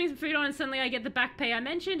 I was putting some food on and suddenly I get the back pay I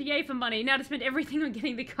mentioned. Yay for money. Now to spend everything on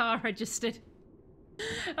getting the car registered.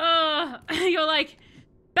 Oh, you're like,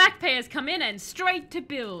 back pay has come in and straight to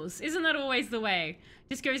bills. Isn't that always the way?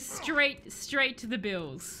 Just go straight to the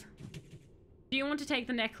bills. Do you want to take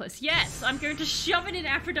the necklace? Yes, I'm going to shove it in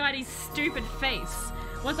Aphrodite's stupid face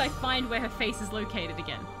once I find where her face is located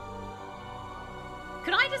again.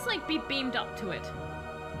 Could I just like be beamed up to it?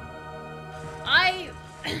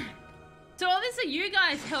 So obviously you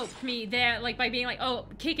guys helped me there, like by being like, oh,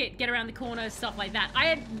 kick it, get around the corner, stuff like that.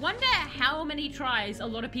 I wonder how many tries a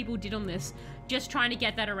lot of people did on this just trying to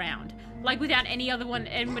get that around. Like without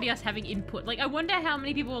anybody else having input. Like I wonder how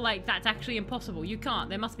many people were like, that's actually impossible. You can't,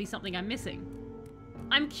 there must be something I'm missing.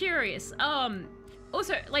 I'm curious.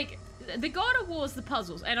 Also, like, the God of War's the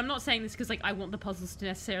puzzles, and I'm not saying this because like I want the puzzles to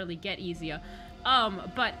necessarily get easier.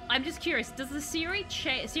 But I'm just curious, does the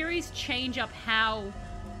series change up how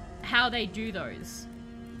they do those?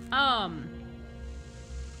 Do I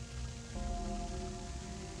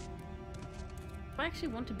actually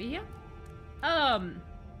want to be here? I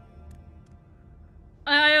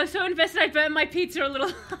was so invested I burned my pizza a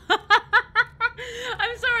little.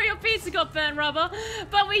 I'm sorry your pizza got burnt, Rubber,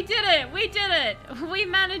 but we did it. We did it. We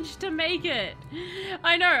managed to make it.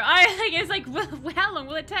 I know. I think it's like, well, how long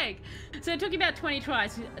will it take? So it took about 20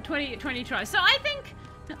 tries. 20 tries. So I think,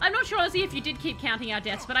 I'm not sure, Ozzy, if you did keep counting our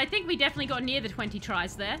deaths, but I think we definitely got near the 20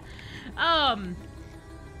 tries there.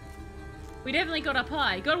 We definitely got up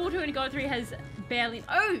high. God of War 2 and God of War 3 has barely...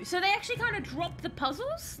 Oh, so they actually kind of dropped the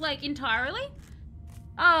puzzles, like, entirely?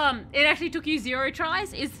 It actually took you 0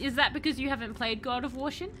 tries? Is that because you haven't played God of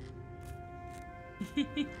War Shin?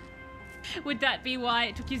 Would that be why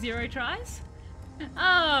it took you 0 tries?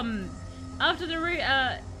 After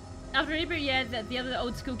reboot, yeah, the other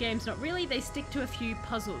old school games, not really. They stick to a few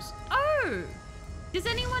puzzles. Oh! Does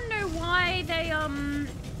anyone know why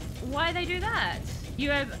they do that?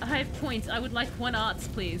 You have points. I would like 1 arts,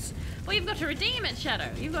 please. Well, you've got to redeem it,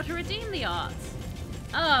 Shadow. You've got to redeem the arts.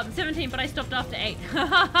 17, but I stopped after 8.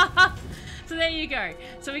 So there you go.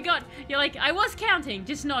 So we got, you're like, I was counting,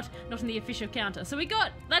 just not in the official counter. So we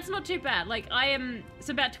got, that's not too bad. Like, it's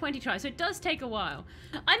about 20 tries, so it does take a while.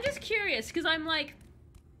 I'm just curious, because I'm like,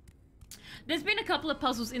 there's been a couple of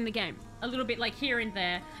puzzles in the game. A little bit, like, here and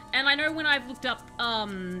there. And I know when I've looked up,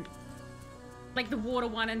 like, the water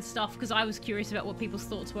one and stuff, because I was curious about what people's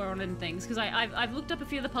thoughts were on it and things. Because I've looked up a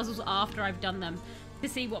few of the puzzles after I've done them to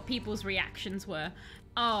see what people's reactions were.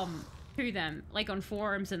 To them, like on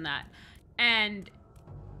forums and that, and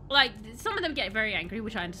like some of them get very angry,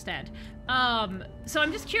 which I understand. So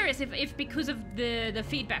I'm just curious if because of the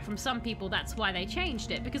feedback from some people, that's why they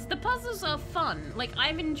changed it, because the puzzles are fun. Like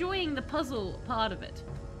I'm enjoying the puzzle part of it.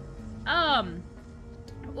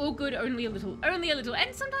 All good, only a little,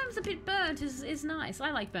 and sometimes a bit burnt is nice.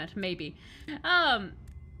 I like burnt, maybe.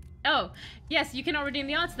 Oh, yes, you cannot redeem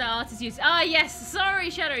the arts. The arts is used. Ah, yes,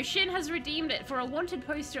 sorry, Shadow. Shin has redeemed it for a wanted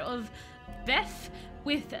poster of Beth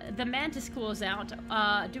with the mantis claws out,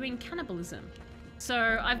 doing cannibalism.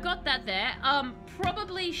 So I've got that there.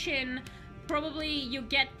 Probably Shin, probably you'll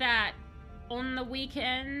get that on the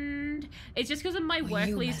weekend. It's just because of my work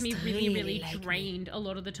leaves me really drained a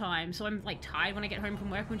lot of the time. So I'm like tired when I get home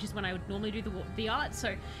from work, which is when I would normally do the art.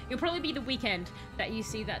 So it'll probably be the weekend that you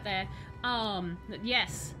see that there.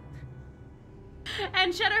 Yes.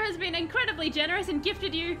 And Shadow has been incredibly generous and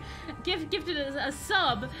gifted a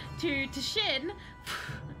sub to Shin,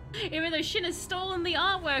 even though Shin has stolen the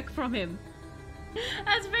artwork from him.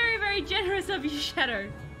 That's very, very generous of you,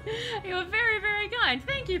 Shadow. You were very, very kind.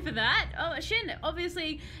 Thank you for that. Oh, Shin,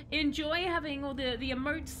 obviously enjoy having all the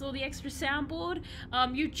emotes, all the extra soundboard.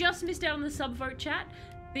 You just missed out on the sub vote chat.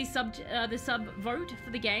 The sub vote for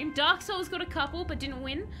the game. Dark Souls got a couple but didn't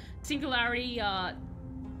win. Singularity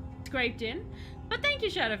scraped in. But thank you,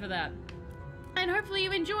 Shadow, for that. And hopefully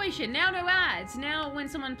you enjoy Shin. Now no ads. Now when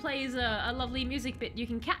someone plays a lovely music bit, you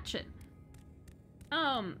can catch it.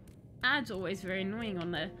 Ads always very annoying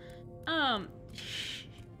on there.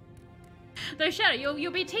 Though Shadow,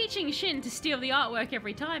 you'll be teaching Shin to steal the artwork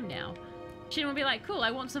every time now. Shin will be like, cool,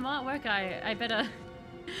 I want some artwork, I better...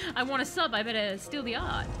 I want a sub, I better steal the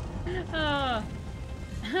art.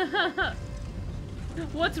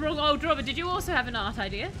 What's wrong? Oh, Drover, did you also have an art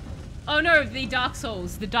idea? Oh no, the Dark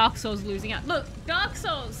Souls losing out. Look, Dark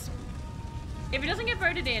Souls, if it doesn't get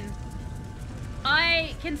voted in,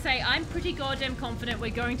 I can say I'm pretty goddamn confident we're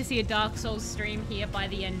going to see a Dark Souls stream here by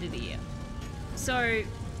the end of the year. So,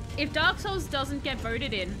 if Dark Souls doesn't get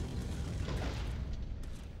voted in,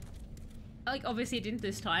 like obviously it didn't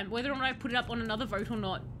this time, whether or not I put it up on another vote or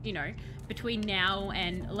not, you know, between now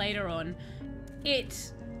and later on,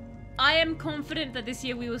 I am confident that this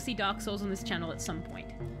year we will see Dark Souls on this channel at some point.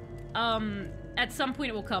 At some point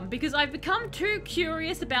it will come, because I've become too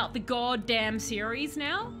curious about the goddamn series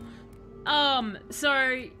now.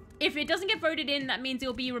 So if it doesn't get voted in, that means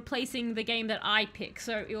it'll be replacing the game that I pick.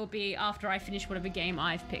 So it'll be after I finish whatever game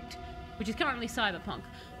I've picked, which is currently Cyberpunk.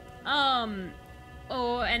 And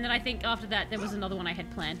then I think after that there was another one I had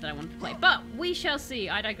planned that I wanted to play. But we shall see.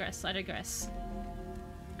 I digress.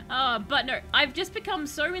 But no, I've just become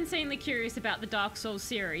so insanely curious about the Dark Souls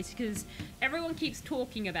series because everyone keeps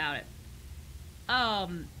talking about it.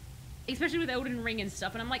 Especially with Elden Ring and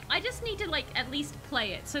stuff, and I'm like, I just need to like at least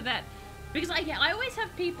play it so that, because I always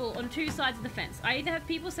have people on two sides of the fence. I either have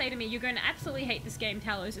people say to me, you're going to absolutely hate this game,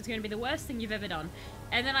 Talos, it's going to be the worst thing you've ever done.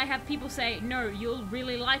 And then I have people say, no, you'll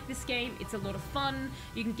really like this game, it's a lot of fun,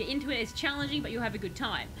 you can get into it, it's challenging, but you'll have a good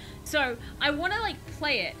time. So I want to like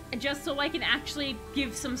play it just so I can actually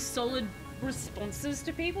give some solid responses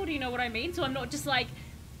to people, do you know what I mean? So I'm not just like,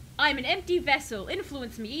 I'm an empty vessel,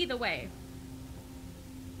 influence me either way.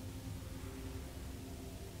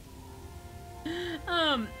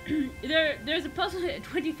 There's a puzzle at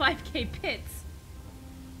 25k bits.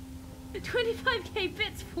 25k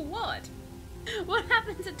bits for what? What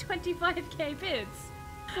happens at 25k bits?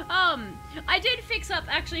 I did fix up,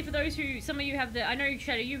 actually, for those who, some of you have I know,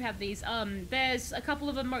 Shadow, you have these, there's a couple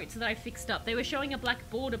of emotes that I fixed up. They were showing a black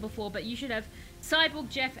border before, but you should have Cyborg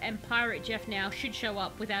Jeff and Pirate Jeff now should show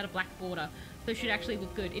up without a black border. So it should actually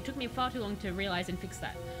look good. It took me far too long to realize and fix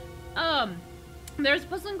that. There's a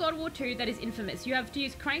puzzle in God of War 2 that is infamous. You have to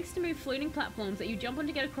use cranks to move floating platforms that you jump on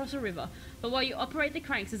to get across a river, but while you operate the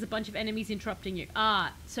cranks, there's a bunch of enemies interrupting you.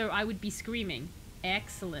 Ah, so I would be screaming.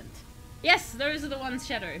 Excellent. Yes, those are the ones,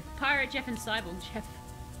 Shadow. Pirate Jeff and Cyborg Jeff.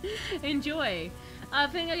 Enjoy. I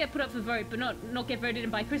think I get put up for vote, but not get voted in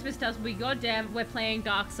by Christmas Dust. We goddamn, we're playing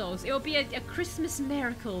Dark Souls. It'll be a Christmas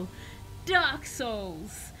miracle. Dark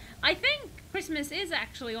Souls. I think Christmas is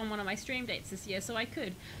actually on one of my stream dates this year, so I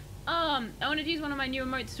could. I wanted to use one of my new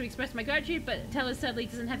emotes to express my gratitude, but Taylor sadly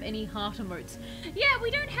doesn't have any heart emotes. Yeah,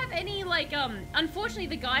 we don't have any, like, unfortunately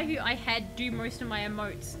the guy who I had do most of my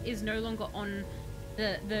emotes is no longer on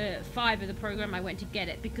the Fiverr, the program I went to get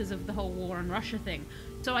it, because of the whole war on Russia thing.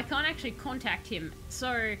 So I can't actually contact him.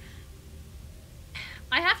 So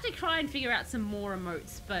I have to try and figure out some more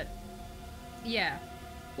emotes, but yeah.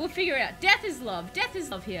 We'll figure it out. Death is love. Death is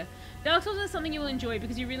love here. Dark Souls is something you will enjoy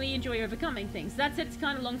because you really enjoy overcoming things. That said, it's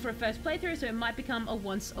kind of long for a first playthrough, so it might become a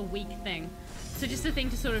once-a-week thing. So just a thing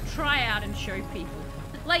to sort of try out and show people.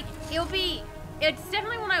 Like, it's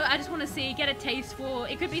definitely one I just want to see, get a taste for.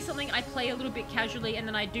 It could be something I play a little bit casually and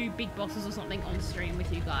then I do big bosses or something on stream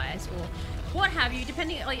with you guys, or what have you,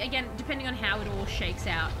 depending on how it all shakes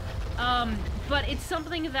out. But it's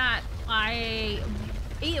something that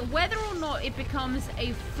whether or not it becomes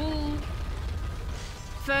a full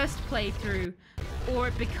first playthrough or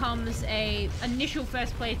it becomes a initial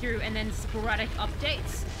first playthrough and then sporadic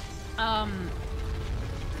updates,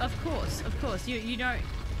 Of course. You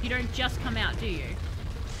don't just come out, do you?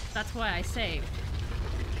 That's why I saved.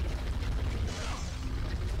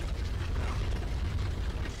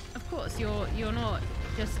 Of course, you're not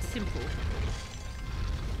just simple.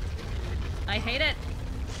 I hate it.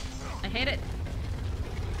 I hate it.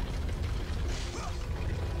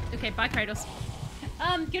 Okay, bye Kratos.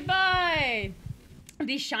 Goodbye!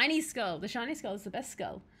 The shiny skull. The shiny skull is the best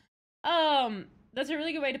skull. That's a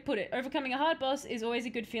really good way to put it. Overcoming a hard boss is always a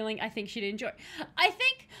good feeling I think she'd enjoy. I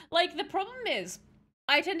think, like, the problem is,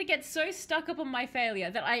 I tend to get so stuck up on my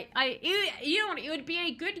failure that you know what, it would be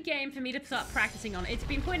a good game for me to start practicing on. It's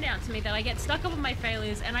been pointed out to me that I get stuck up on my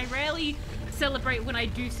failures and I rarely celebrate when I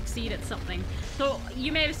do succeed at something. So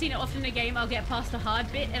you may have seen it often in a game, I'll get past a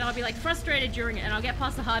hard bit and I'll be like frustrated during it and I'll get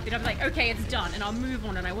past the hard bit, I'll be like, okay, it's done, and I'll move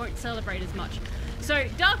on and I won't celebrate as much. So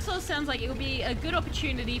Dark Souls sounds like it would be a good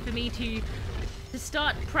opportunity for me to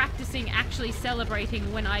start practicing actually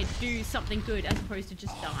celebrating when I do something good as opposed to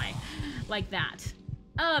just die like that.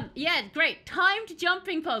 Yeah, great. Timed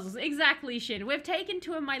jumping puzzles. Exactly, Shin. We've taken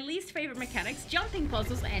two of my least favorite mechanics, jumping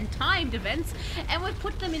puzzles and timed events, and we've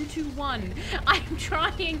put them into one. I'm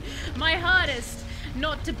trying my hardest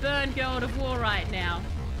not to burn God of War right now.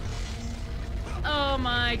 Oh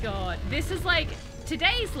my god. This is like,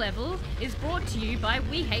 today's level is brought to you by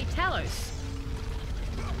We Hate Talos.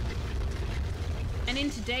 And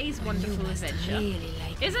in today's wonderful adventure,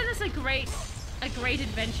 isn't this a great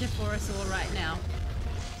adventure for us all right now?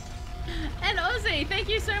 And Ozzy, thank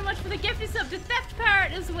you so much for the gifted sub to Theft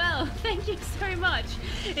Parrot as well. Thank you so much.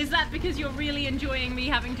 Is that because you're really enjoying me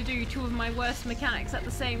having to do two of my worst mechanics at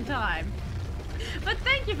the same time? But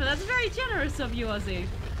thank you for that. That's very generous of you, Ozzy.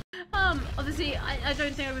 Obviously, I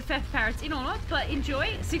don't think I would Theft Parrots in or not, but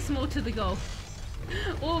enjoy. 6 more to the goal.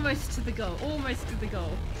 Almost to the goal. Almost to the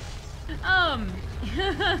goal.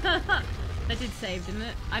 That did save, didn't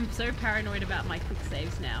it? I'm so paranoid about my quick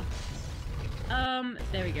saves now.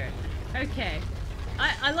 There we go. Okay.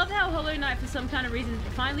 I love how Hollow Knight, for some kind of reason,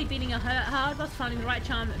 finally beating a hard boss, finding the right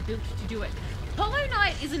charm built to do it. Hollow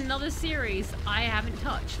Knight is another series I haven't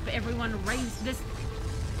touched, but everyone raves this.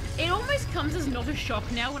 It almost comes as not a shock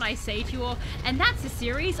now when I say to you all, and that's a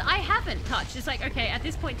series I haven't touched. It's like, okay, at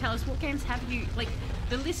this point, tell us what games have you, like,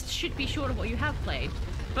 the list should be short of what you have played,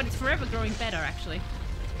 but it's forever growing better, actually.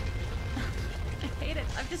 I hate it.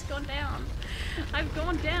 I've just gone down. I've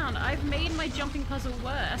gone down. I've made my jumping puzzle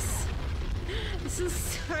worse. This is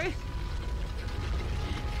so...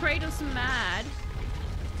 Kratos mad.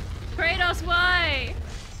 Kratos, why?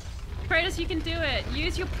 Kratos, you can do it.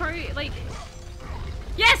 Use your like...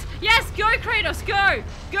 Yes! Yes! Go, Kratos! Go!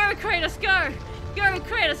 Go, Kratos! Go! Go,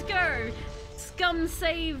 Kratos! Go! Scum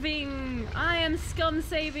saving. I am scum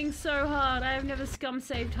saving so hard. I have never scum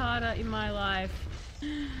saved harder in my life.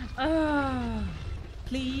 Oh.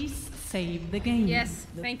 Please save the game. Yes,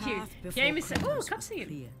 thank you. Game is set. Oh,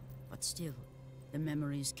 cutscene. But still, the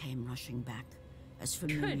memories came rushing back, as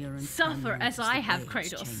familiar and suffer as I have,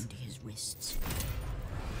 blades Kratos. chained to his wrists.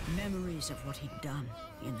 Memories of what he'd done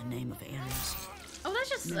in the name of Ares. Oh, that's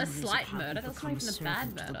just a slight murder. That's not even a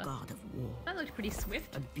bad The murder. god of war, That looked pretty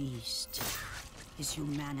swift. a beast, his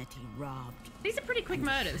humanity robbed. These are pretty quick and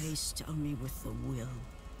murders. faced only with the will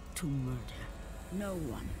to murder. No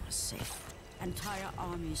one was safe. Entire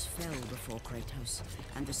armies fell before Kratos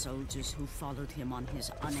and the soldiers who followed him on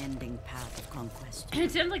his unending path of conquest.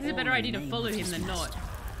 It sounds like it's a better All in idea the to name follow of him his than not. master.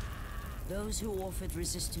 Those who offered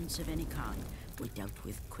resistance of any kind were dealt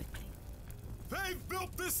with quickly. They've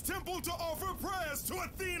built this temple to offer prayers to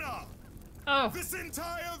Athena! Oh. This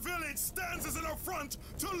entire village stands as an affront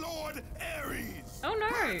to Lord Ares! Oh no.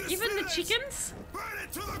 Burn this Even the village! chickens? Burn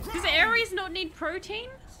it to the ground! Does Ares not need protein?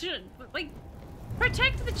 Like,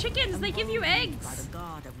 protect the chickens. They give you Emboldened eggs. by the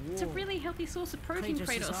god of war, It's a really healthy source of protein,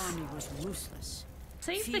 Kratos' Kratos. army was ruthless.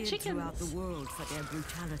 Save the feared chickens. throughout the world for their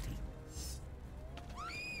brutality.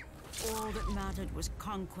 All that mattered was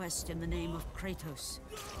conquest in the name of Kratos,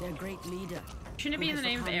 their great leader. Shouldn't it be in who the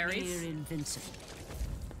had name of become Ares? near invincible.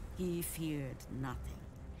 He feared nothing.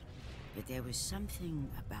 But there was something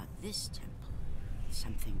about this temple,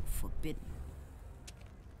 something forbidden.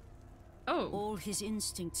 Oh. All his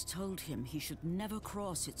instincts told him he should never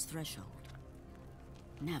cross its threshold.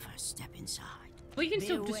 Never step inside. Well, you can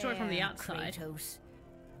still destroy it from the Beware, outside. Kratos.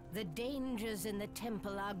 The dangers in the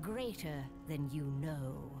temple are greater than you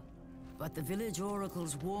know. But the village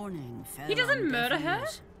oracle's warning fell He doesn't on deaf murder her?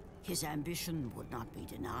 ears. His ambition would not be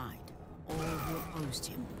denied. All who opposed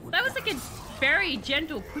him would That was die. like a very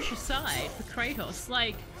gentle push aside for Kratos.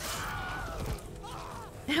 Like,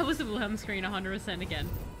 that was the Wilhelm screen 100% again.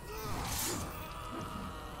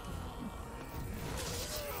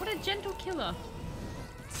 What a gentle killer.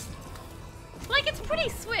 Like, it's pretty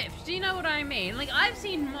swift, do you know what I mean? Like, I've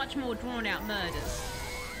seen much more drawn out murders.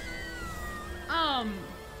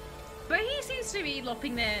 But he seems to be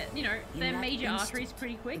lopping their, you know, their major arteries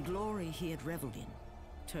pretty quick. The glory he had reveled in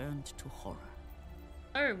turned to horror.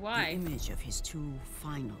 Oh, why? The image of his 2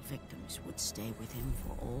 final victims would stay with him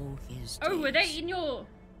for all his days. Oh, were they in your...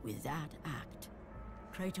 With that act,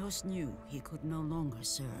 Kratos knew he could no longer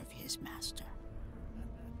serve his master.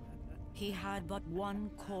 He had but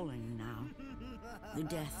one calling now. The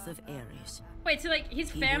death of Ares. Wait, so like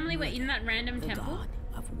his family were in that random temple? God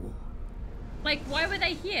of war. Like, why were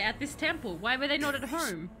they here at this temple? Why were they not at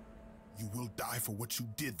home? You will die for what you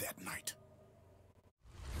did that night.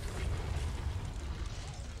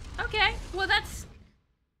 Okay, well that's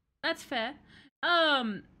fair.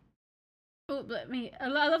 Oh, let me. I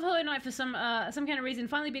love Hollow Knight for some kind of reason.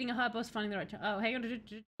 Finally beating a hard boss, finding the right time. Oh, hang on.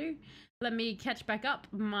 Let me catch back up.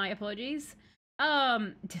 My apologies.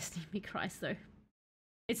 Destiny me Christ though.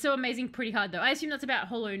 It's so amazing, pretty hard though. I assume that's about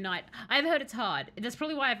Hollow Knight. I've heard it's hard. That's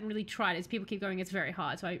probably why I haven't really tried it, is people keep going it's very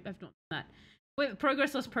hard, so I've not done that. Wait,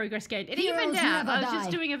 progress lost, progress gained. It evened out. I was just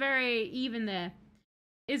doing a very even there.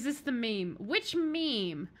 Is this the meme? Which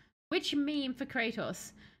meme? Which meme for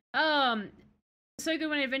Kratos? So good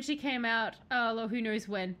when it eventually came out. Lord, who knows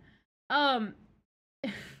when? When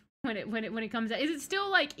it comes out. Is it still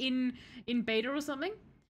like in beta or something?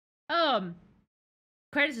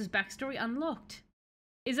 Kratos' backstory unlocked.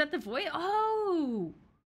 Is that the voice? Oh!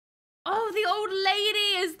 Oh, the old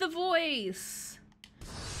lady is the voice!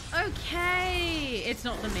 Okay! It's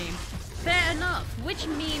not the meme. Fair enough. Which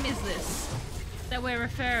meme is this that we're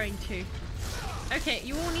referring to? Okay,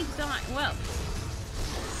 you all need to die. Well,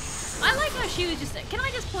 I like how she was just... Can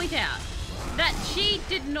I just point out that she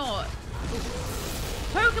did not...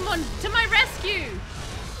 Pokemon to my rescue!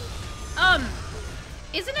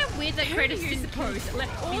 Isn't it weird that Kratos didn't post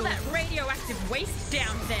left all that radioactive waste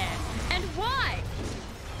down there? And why?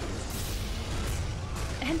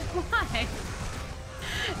 And why?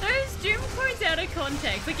 Those Doom quotes out of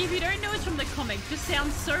context, like if you don't know it's from the comic, just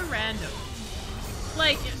sounds so random.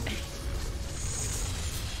 Like,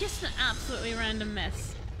 just an absolutely random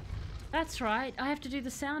mess. That's right, I have to do the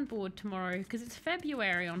soundboard tomorrow, because it's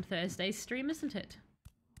February on Thursday's stream, isn't it?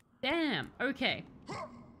 Damn, okay.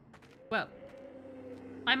 Well,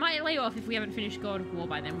 I might lay off if we haven't finished God of War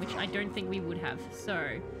by then, which I don't think we would have,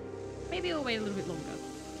 so maybe I'll wait a little bit longer.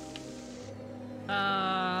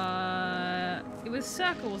 It was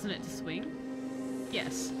circle, wasn't it, to swing?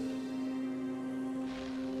 Yes.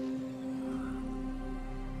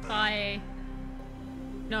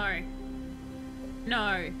 No.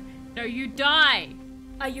 No. No, you die!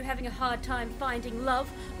 Are you having a hard time finding love?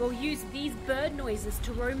 Well, use these bird noises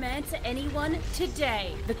to romance anyone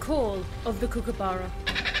today. The call of the kookaburra.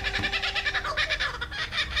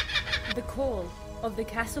 The call of the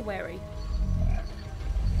cassowary.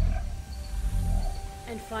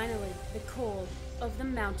 And finally, the call of the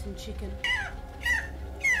mountain chicken.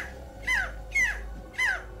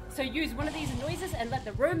 So use one of these noises and let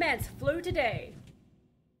the romance flow today.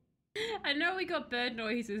 I know we got bird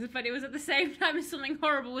noises, but it was at the same time as something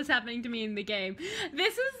horrible was happening to me in the game.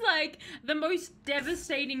 This is like the most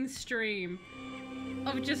devastating stream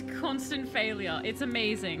of just constant failure. It's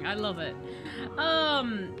amazing. I love it.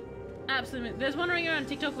 Absolutely. There's one running around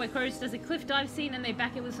TikTok where Kratos does a cliff dive scene and they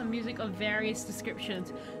back it with some music of various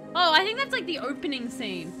descriptions. Oh, I think that's like the opening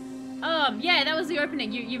scene. Yeah, that was the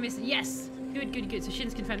opening. You missed it. Yes. Good. So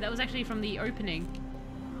Shin's confirmed. That was actually from the opening.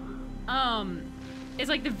 It's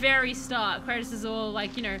like the very start. Kratos is all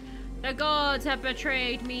like, you know, the gods have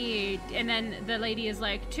betrayed me. And then the lady is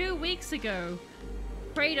like, 2 weeks ago,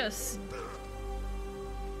 Kratos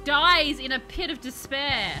dies in a pit of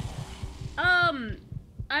despair.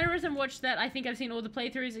 I haven't watched that. I think I've seen all the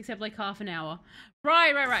playthroughs except like half an hour.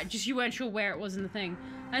 Right. Just you weren't sure where it was in the thing.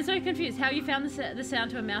 I'm so confused. How you found the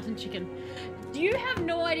sound to a mountain chicken? Do you have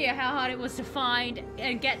no idea how hard it was to find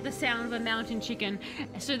and get the sound of a mountain chicken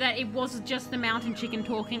so that it wasn't just the mountain chicken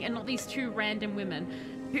talking and not these 2 random women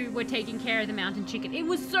who were taking care of the mountain chicken? It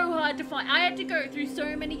was so hard to find. I had to go through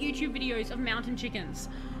so many YouTube videos of mountain chickens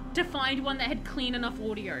to find one that had clean enough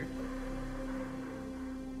audio.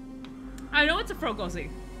 I know it's a frog, Aussie.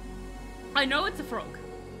 I know it's a frog.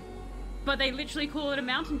 But they literally call it a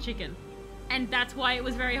mountain chicken. And that's why it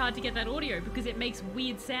was very hard to get that audio, because it makes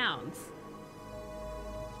weird sounds.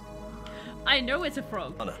 I know it's a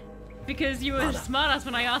frog. Lana. Because you were a smartass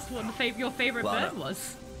when I asked what your favorite Lana. bird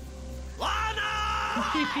was. Lana!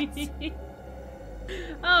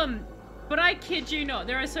 But I kid you not,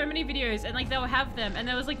 there are so many videos, and like they'll have them, and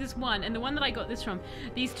there was like this one, and the one that I got this from,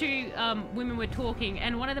 these two women were talking,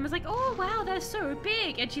 and one of them was like, oh wow, they're so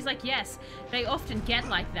big, and she's like, yes, they often get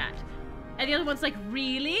like that. And the other one's like,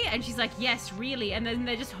 really? And she's like, yes, really. And then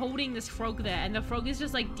they're just holding this frog there, and the frog is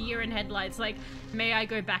just like deer in headlights, like, may I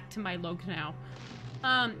go back to my log now?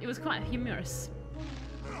 It was quite humorous.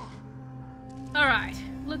 Alright,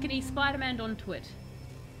 lookity Spider-Man onto it.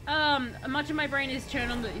 Much of my brain is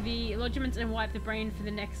turned on the lodgements and wipe the brain for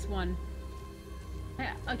the next one.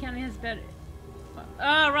 Accounting has better.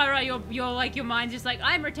 Oh, right. You're like, your mind's just like,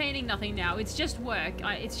 I'm retaining nothing now. It's just work.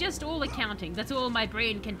 It's just all accounting. That's all my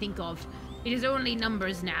brain can think of. It is only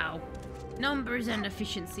numbers now. Numbers and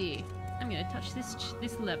efficiency. I'm gonna touch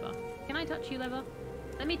this lever. Can I touch you, lever?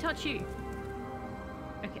 Let me touch you.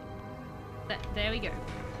 Okay. There we go.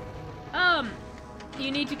 You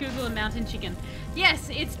need to Google a mountain chicken. Yes,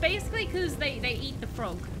 it's basically because they eat the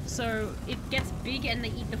frog. So it gets big and they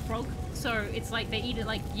eat the frog. So it's like they eat it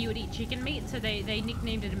like you would eat chicken meat. So they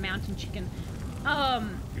nicknamed it a mountain chicken.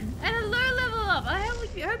 And a low level up. I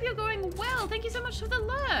hope you're going well. Thank you so much for the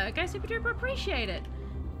lurk. I super duper appreciate it.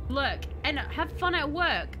 Lurk. And have fun at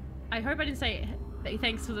work. I hope I didn't say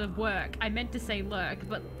thanks for the work. I meant to say lurk.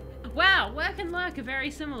 But wow, work and lurk are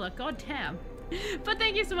very similar. God damn. But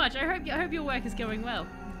thank you so much. I hope your work is going well.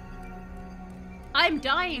 I'm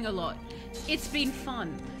dying a lot. It's been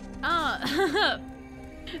fun.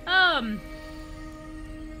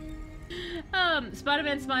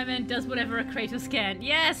 Spider-Man does whatever a Kratos can.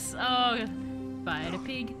 Yes! Oh,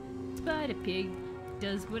 Spider-Pig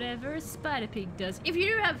does whatever a Spider-Pig does. If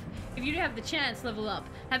you do have the chance, level up.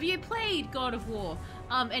 Have you played God of War?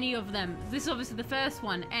 Any of them? This is obviously the first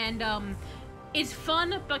one, and it's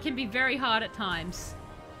fun, but can be very hard at times.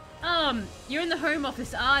 You're in the home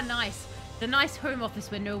office. Ah, nice. The nice home office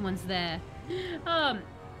where no one's there. The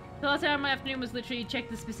last hour of my afternoon was literally check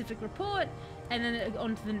the specific report and then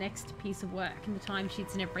on to the next piece of work and the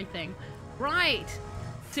timesheets and everything. Right.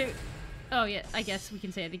 So, oh yeah, I guess we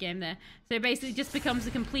can say the game there. So it basically just becomes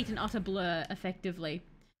a complete and utter blur, effectively.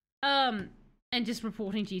 And just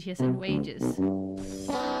reporting GTSN wages.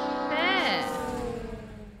 There.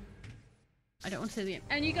 I don't want to say the game.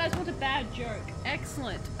 And you guys want a bad joke.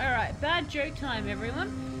 Excellent. Alright, bad joke time,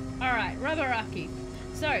 everyone. Alright, Rabaraki.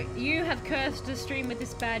 So, you have cursed the stream with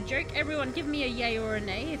this bad joke. Everyone, give me a yay or a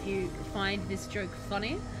nay if you find this joke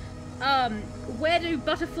funny. Where do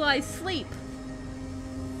butterflies sleep?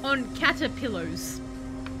 On caterpillars.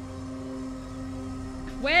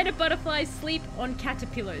 Where do butterflies sleep? On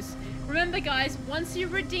caterpillars. Remember, guys, once you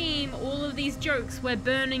redeem all of these jokes, we're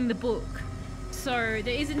burning the book. So,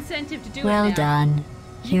 there is incentive to do it now. Well done.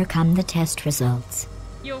 Here come the test results.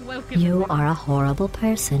 You're welcome. You are a horrible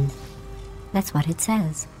person. That's what it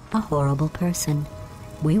says. A horrible person.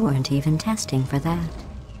 We weren't even testing for that.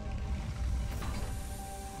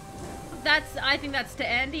 I think that's to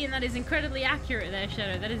Andy, and that is incredibly accurate there,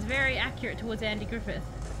 Shadow. That is very accurate towards Andy Griffith.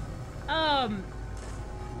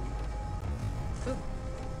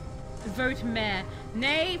 Vote meh.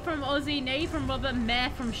 Nay from Aussie, nay from Robert, meh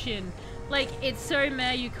from Shin. Like, it's so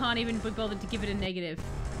meh you can't even be bothered to give it a negative.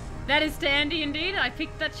 That is to Andy indeed. I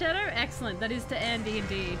picked that, Shadow. Excellent. That is to Andy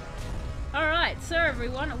indeed. Alright, so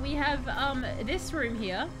everyone, we have this room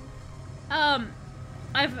here.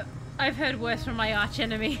 I've heard worse from my arch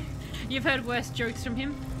enemy. You've heard worse jokes from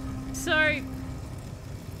him. So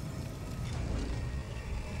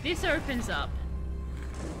this opens up.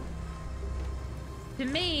 To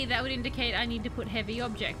me, that would indicate I need to put heavy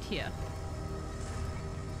object here.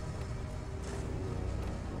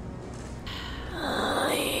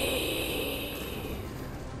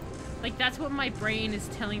 Like, that's what my brain is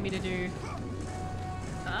telling me to do.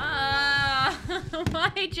 Ah,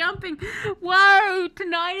 why jumping? Whoa,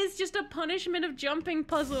 tonight is just a punishment of jumping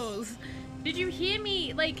puzzles. Did you hear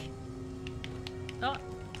me? Like, oh,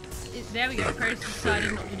 there we go. Kratos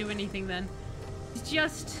decided not to do anything then. It's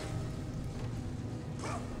just...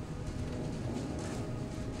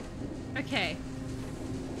 Okay.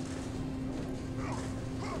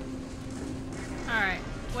 Alright,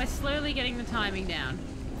 we're slowly getting the timing down.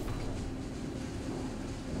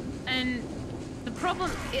 And the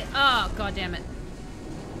problem is, oh, god damn it.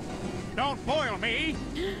 Don't boil me.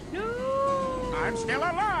 No. I'm still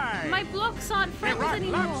alive. My blocks aren't friends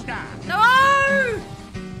anymore. Lobster. No.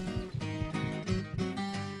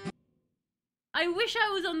 I wish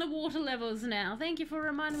I was on the water levels now. Thank you for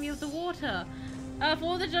reminding me of the water. For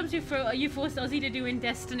all the jumps you forced Ozzy to do in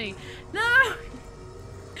Destiny. No.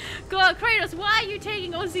 God, Kratos, why are you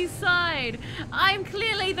taking Ozzy's side? I'm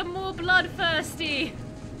clearly the more bloodthirsty.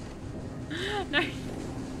 No.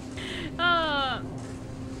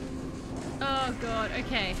 Oh god,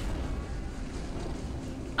 okay.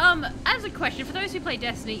 As a question, for those who play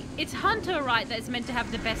Destiny, it's Hunter, right, that's meant to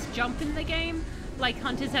have the best jump in the game? Like,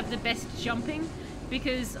 Hunters have the best jumping?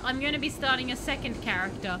 Because I'm going to be starting a second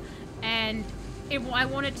character, and I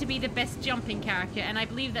want it to be the best jumping character, and I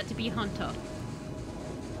believe that to be Hunter.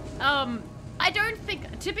 I don't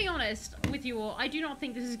think, to be honest with you all, I do not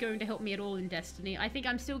think this is going to help me at all in Destiny. I think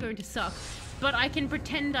I'm still going to suck, but I can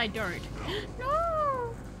pretend I don't.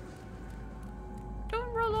 No!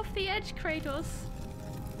 Don't roll off the edge, Kratos.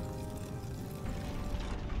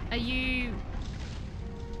 Are you...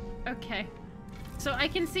 Okay. So I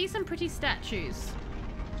can see some pretty statues.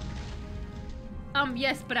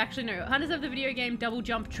 Yes, but actually no. Hunters have the video game double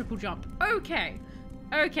jump, triple jump. Okay.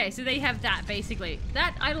 Okay, so they have that, basically.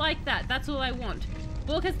 That, I like that. That's all I want.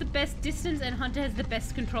 Bullock has the best distance and Hunter has the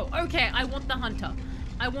best control. Okay, I want the Hunter.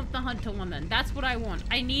 I want the Hunter one then. That's what I want.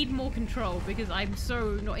 I need more control because I'm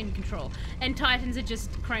so not in control. And Titans are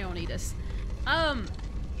just crayon eaters.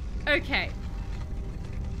 Okay.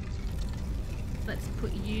 Let's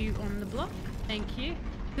put you on the block. Thank you.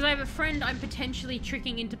 Because I have a friend I'm potentially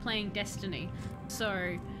tricking into playing Destiny.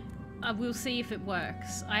 So, we'll see if it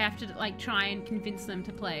works. I have to, like, try and convince them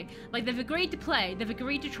to play. Like, they've agreed to play, they've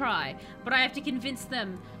agreed to try, but I have to convince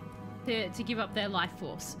them to give up their life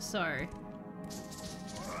force, so...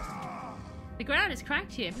 The ground is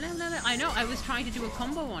cracked here. No, no, no. I know, I was trying to do a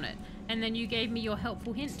combo on it, and then you gave me your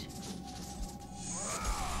helpful hint.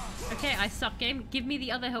 Okay, I suck, game. Give me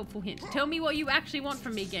the other helpful hint. Tell me what you actually want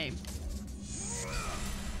from me, game.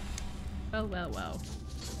 Well, well, well.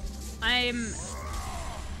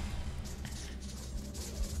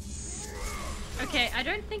 Okay, I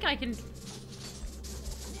don't think I can...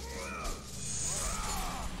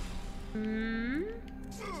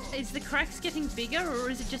 Is the cracks getting bigger, or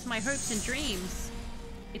is it just my hopes and dreams?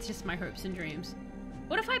 It's just my hopes and dreams.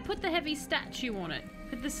 What if I put the heavy statue on it?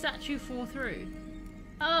 Could the statue fall through?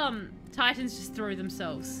 Titans just throw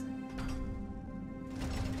themselves.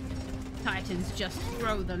 Titans just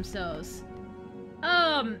throw themselves.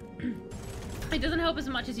 It doesn't help as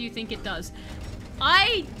much as you think it does.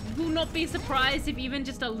 I will not be surprised if even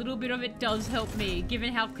just a little bit of it does help me,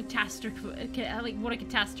 given how like, what a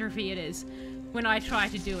catastrophe it is when I try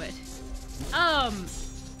to do it.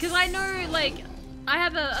 Because I know, like, I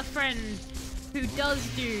have a friend who does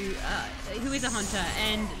do, who is a hunter,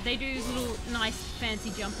 and they do little nice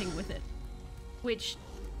fancy jumping with it, which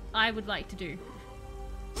I would like to do.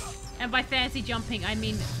 And by fancy jumping, I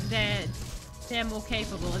mean they're more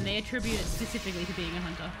capable, and they attribute it specifically to being a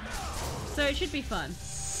hunter. So it should be fun.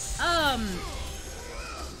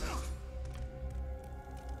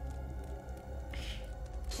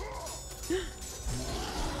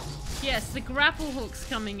 Yes, the grapple hook's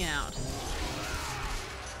coming out.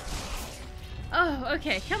 Oh,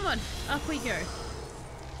 okay, come on. Up we go.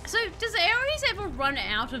 So, does Ares ever run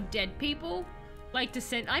out of dead people? Like,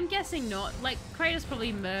 descent? I'm guessing not. Like, Kratos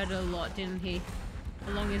probably murdered a lot, didn't he?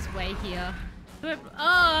 Along his way here. But,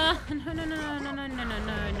 no.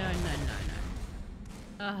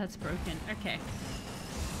 Oh, that's broken. Okay.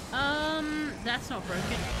 That's not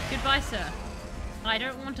broken. Goodbye, sir. I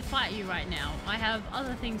don't want to fight you right now. I have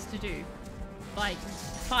other things to do. Like,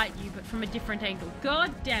 fight you, but from a different angle.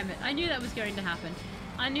 God damn it. I knew that was going to happen.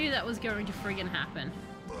 I knew that was going to friggin' happen.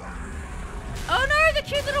 Oh no, the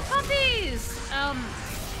cute little puppies!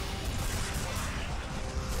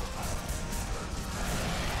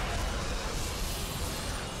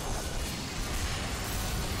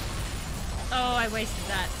 Oh, I wasted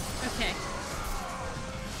that. Okay.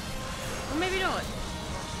 Or maybe not.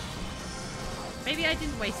 Maybe I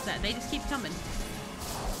didn't waste that. They just keep coming.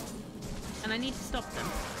 And I need to stop them.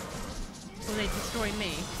 Or they destroy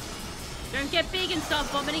me. Don't get big and start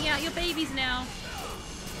vomiting out your babies now.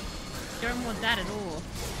 Don't want that at all.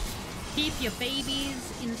 Keep your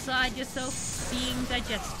babies inside yourself being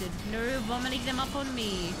digested. No vomiting them up on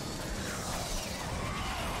me.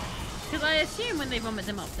 Because I assume when they vomit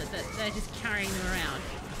them up that they're just carrying them around.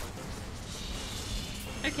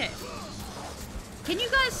 Okay. Can you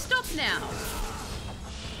guys stop now?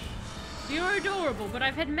 You're adorable, but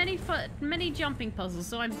I've had many jumping puzzles,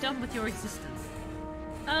 so I'm done with your existence.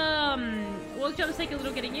 Walk jumps take a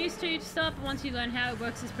little getting used to start, but once you learn how it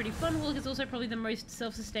works, it's pretty fun. Walk is also probably the most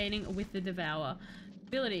self-sustaining with the Devour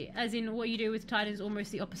ability, as in what you do with Titan is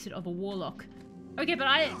almost the opposite of a Warlock. Okay,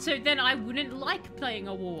 but so then I wouldn't like playing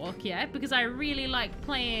a Warlock, yeah? Because I really like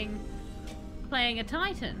playing a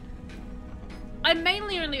Titan. I'm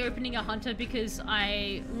mainly only opening a Hunter because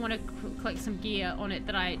I want to collect some gear on it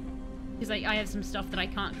that because I have some stuff that I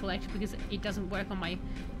can't collect because it doesn't work on my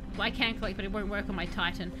Well, I can collect, but it won't work on my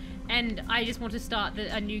Titan. And I just want to start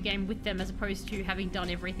a new game with them as opposed to having done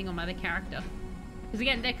everything on my other character. Because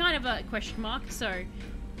again, they're kind of a question mark, so...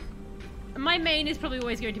 My main is probably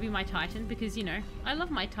always going to be my Titan, because, you know, I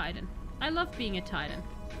love my Titan. I love being a Titan.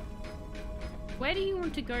 Where do you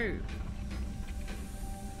want to go?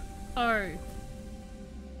 Oh.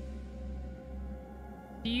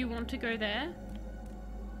 Do you want to go there?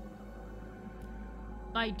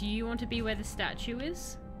 Like, do you want to be where the statue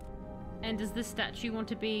is? And does the statue want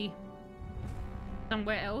to be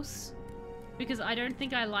somewhere else? Because I don't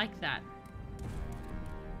think I like that.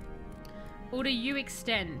 Or do you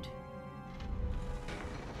extend?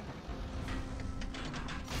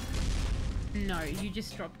 No, you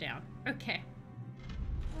just drop down. Okay.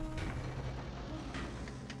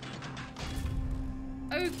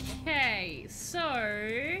 Okay,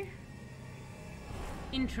 so...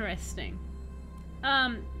 Interesting.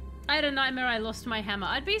 I had a nightmare I lost my hammer.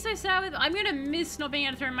 I'd be so sad with... I'm gonna miss not being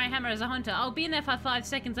able to throw my hammer as a hunter. I'll be in there for 5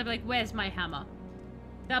 seconds. I'll be like, where's my hammer?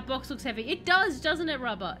 That box looks heavy. It does, doesn't it,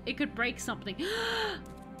 Rubber? It could break something.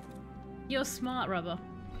 You're smart, Rubber.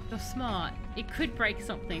 You're smart. It could break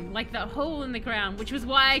something. Like that hole in the ground, which was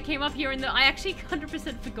why I came up here and I actually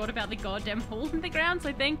 100% forgot about the goddamn hole in the ground,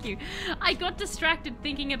 so thank you. I got distracted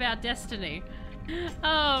thinking about Destiny.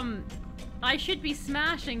 I should be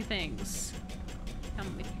smashing things.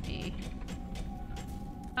 Come with me.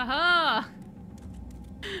 Aha!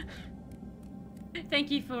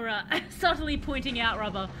 Thank you for subtly pointing out,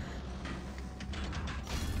 Rubber,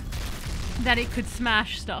 that it could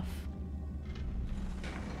smash stuff.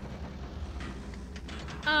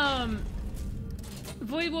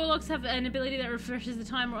 Void Warlocks have an ability that refreshes the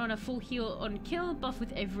timer on a full heal on kill buff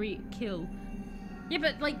with every kill. Yeah,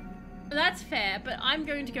 but like, that's fair, but I'm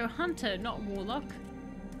going to go Hunter, not Warlock.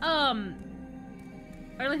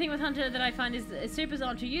 Only thing with Hunter that I find is that supers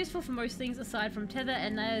aren't too useful for most things aside from Tether,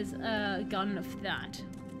 and there's a gun for that.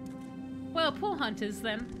 Well, poor Hunters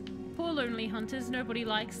then. Poor lonely Hunters, nobody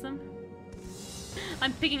likes them.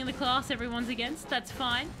 I'm picking the class everyone's against, that's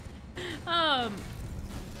fine.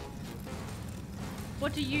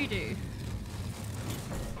 What do you do?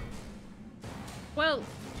 Well,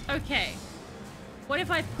 okay. What if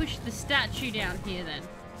I push the statue down here then?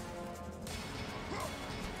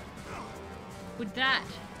 Would that...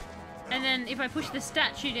 And then if I push the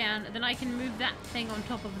statue down, then I can move that thing on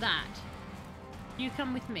top of that. You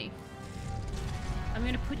come with me. I'm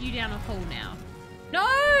gonna put you down a hole now.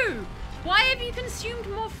 No! Why have you consumed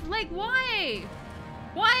more... Like, why?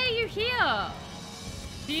 Why are you here?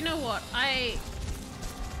 Do you know what?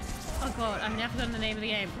 Oh god, I've never forgotten the name of the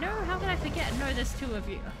game. No, how could I forget? No, there's two of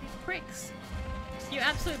you. You pricks. You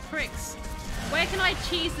absolute pricks. Where can I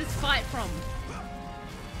cheese this fight from?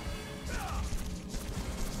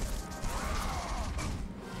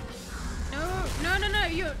 No,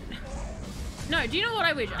 you... No, do you know what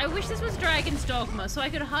I wish? I wish this was Dragon's Dogma, so I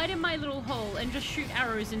could hide in my little hole and just shoot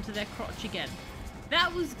arrows into their crotch again.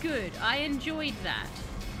 That was good. I enjoyed that.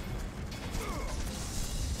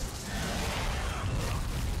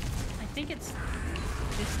 I think it's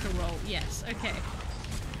this to roll. Yes, okay.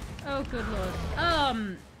 Oh, good lord.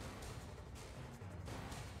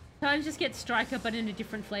 Times just get Striker, but in a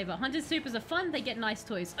different flavor. Hunted supers are fun. They get nice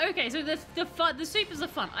toys. Okay, so the supers are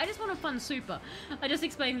fun. I just want a fun super. I just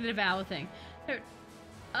explained the Devour thing.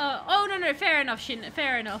 Oh, no, fair enough, Shin.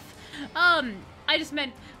 Fair enough. I just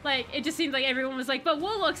meant, like, it just seemed like everyone was like, but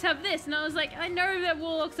Warlocks have this. And I was like, I know that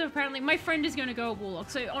Warlocks are apparently... My friend is going to go at Warlock.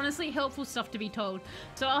 So, honestly, helpful stuff to be told.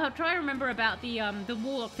 So, I'll try to remember about the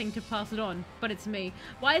Warlock thing to pass it on. But it's me.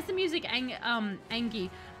 Why is the music angy?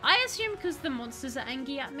 I assume because the monsters are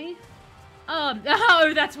angry at me. Oh,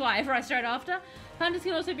 that's why. Right straight after. Hunters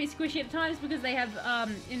can also be squishy at times because they have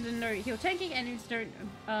in the no heal tanking and don't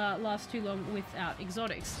last too long without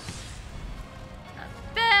exotics.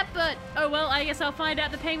 Fair, but oh well. I guess I'll find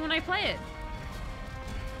out the pain when I play it.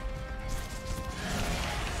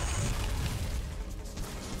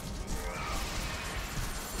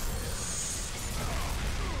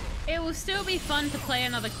 It will still be fun to play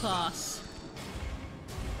another class.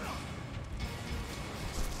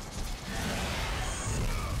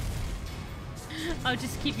 I'll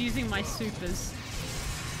just keep using my supers.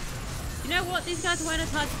 You know what? These guys weren't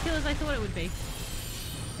as hard to kill as I thought it would be.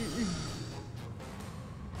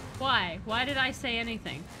 Why? Why did I say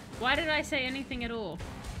anything? Why did I say anything at all?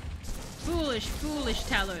 Foolish, foolish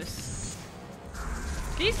Talos.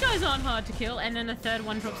 These guys aren't hard to kill, and then the third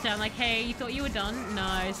one drops down like, hey, you thought you were done?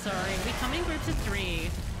 No, sorry. We come in groups of 3.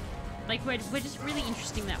 Like, we're just really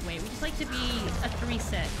interesting that way. We just like to be a 3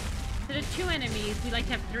 set. Instead of 2 enemies, we like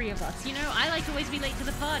to have 3 of us. You know, I like to always be late to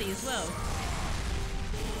the party as well.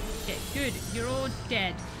 Okay, good. You're all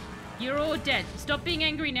dead. You're all dead. Stop being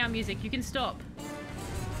angry now, music. You can stop.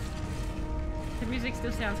 The music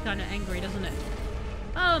still sounds kind of angry, doesn't it?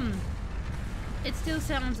 It still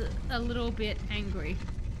sounds a little bit angry.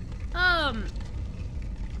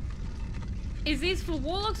 Is these for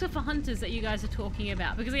warlocks or for hunters that you guys are talking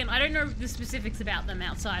about? Because again, I don't know the specifics about them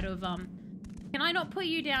outside of, Can I not put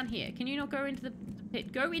you down here? Can you not go into the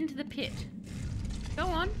pit? Go into the pit. Go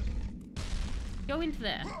on. Go into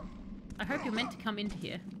there. I hope you're meant to come into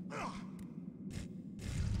here.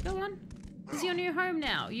 Go on. This is your new home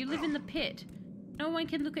now. You live in the pit. No one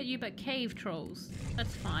can look at you but cave trolls.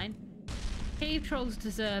 That's fine. Cave trolls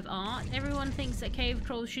deserve art. Everyone thinks that cave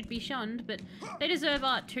trolls should be shunned, but they deserve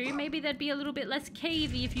art too. Maybe they'd be a little bit less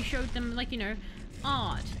cavey if you showed them, like, you know,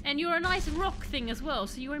 art. And you're a nice rock thing as well,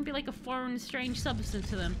 so you won't be like a foreign, strange substance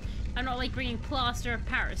to them. I'm not like bringing plaster of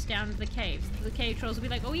Paris down to the caves. The cave trolls will be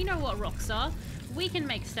like, oh, you know what rocks are? We can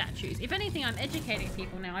make statues. If anything, I'm educating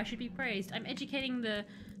people now. I should be praised. I'm educating the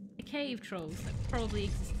cave trolls that probably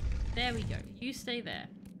exist. There we go. You stay there.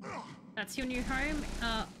 That's your new home.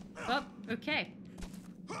 Oh, okay.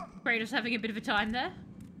 Kratos having a bit of a time there.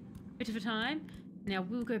 Bit of a time. Now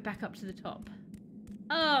we'll go back up to the top.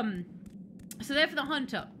 So they're for the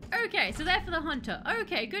hunter. Okay, so they're for the hunter.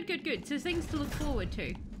 Okay, good, good, good. So things to look forward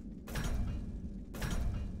to.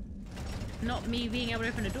 Not me being able to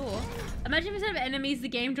open a door. Imagine if instead of enemies, the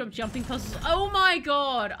game dropped jumping puzzles. Oh my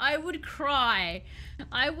god, I would cry.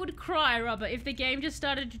 I would cry, Rubber, if the game just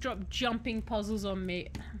started to drop jumping puzzles on me.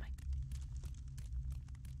 Oh my.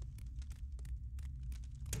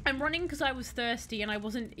 I'm running because I was thirsty and I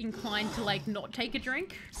wasn't inclined to, like, not take a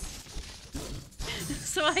drink.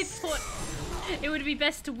 So I thought it would be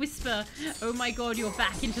best to whisper, oh my god, you're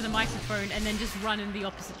back, into the microphone, and then just run in the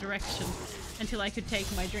opposite direction until I could take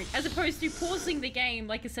my drink. As opposed to pausing the game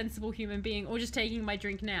like a sensible human being, or just taking my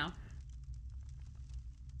drink now.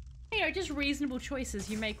 You know, just reasonable choices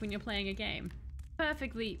you make when you're playing a game.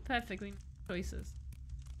 Perfectly choices.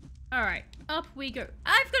 Alright, up we go.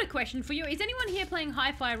 I've got a question for you. Is anyone here playing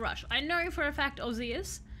Hi-Fi Rush? I know for a fact Ozzy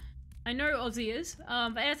is. I know Ozzy is.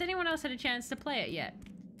 But has anyone else had a chance to play it yet?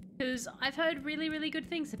 Because I've heard really, really good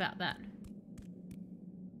things about that.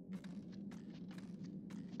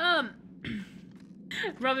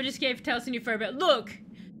 Robert just gave Tales a new phobia. Look!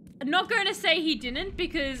 I'm not going to say he didn't,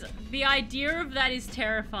 because the idea of that is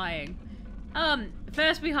terrifying.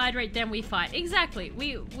 First we hydrate, then we fight. Exactly.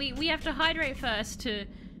 We have to hydrate first to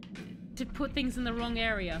put things in the wrong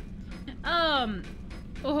area. Or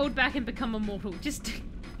hold back and become immortal. Just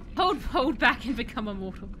hold back and become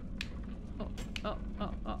immortal. Oh.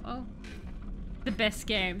 The best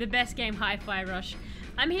game, Hi-Fi Rush.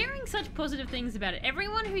 I'm hearing such positive things about it.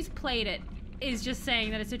 Everyone who's played it is just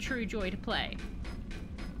saying that it's a true joy to play.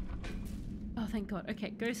 Oh, thank God.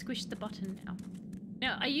 Okay, go squish the button now.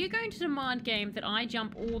 Now, are you going to demand, game, that I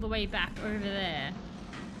jump all the way back over there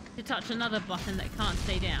to touch another button that can't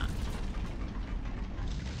stay down?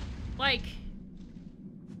 Like...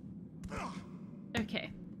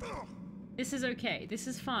 Okay. This is okay. This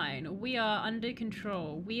is fine. We are under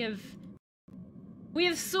control. We have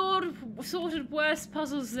sorted worse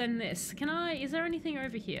puzzles than this. Is there anything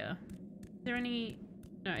over here? Is there any...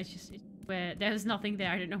 No, it's where there's nothing there.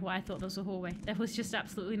 I don't know why I thought there was a hallway. There was just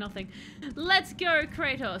absolutely nothing. Let's go,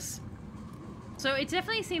 Kratos. So it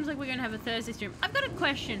definitely seems like we're going to have a Thursday stream. I've got a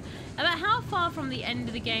question. About how far from the end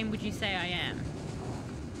of the game would you say I am?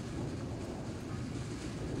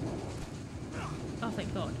 Oh,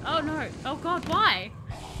 thank God. Oh, no. Oh, God, why?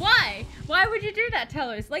 Why? Why would you do that,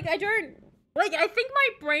 Telos? Like, I don't... Like, I think my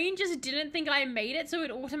brain just didn't think I made it, so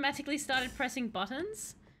it automatically started pressing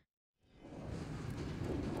buttons.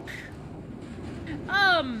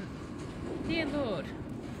 Dear Lord.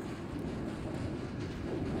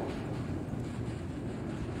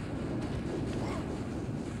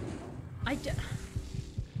 I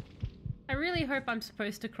really hope I'm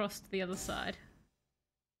supposed to cross to the other side.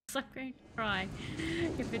 So I'm going to try,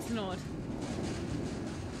 if it's not.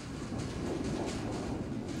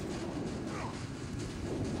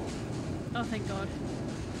 Oh, thank God.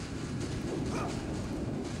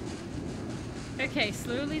 Okay,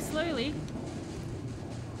 slowly.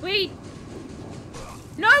 Wait!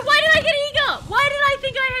 No, why did I get eager? Why did I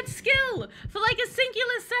think I had skill? For like a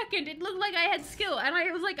singular second, it looked like I had skill. And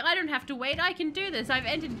I was like, I don't have to wait, I can do this. I've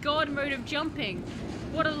entered God mode of jumping.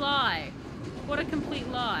 What a lie. What a complete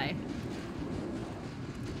lie.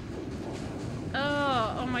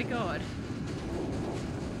 Oh my God.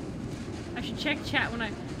 I should check chat when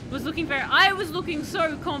I was looking I was looking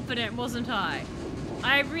so confident, wasn't I?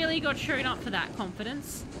 I really got shown up for that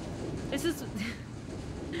confidence. This is...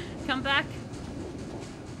 Come back.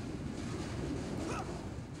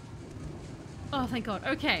 Oh, thank God.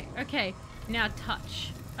 Okay, okay. Now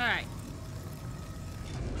touch. Alright.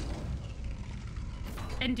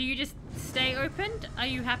 And do you just stay opened? Are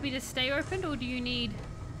you happy to stay opened, or do you need...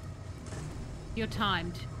 You're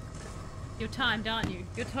timed. You're timed, aren't you?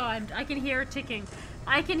 You're timed. I can hear it ticking.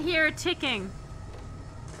 I can hear it ticking.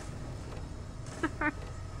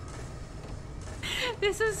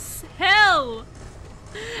 This is hell.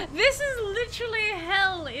 This is literally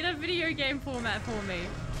hell in a video game format for me.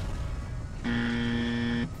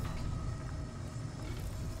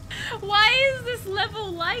 Why is this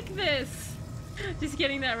level like this? Just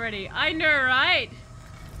getting that ready. I know, right?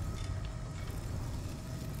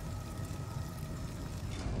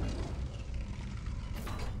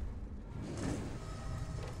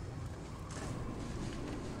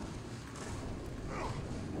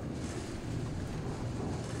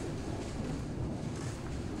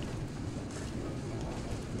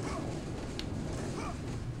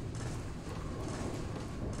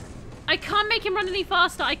 I can't make him run any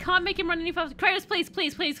faster. I can't make him run any faster. Kratos, please,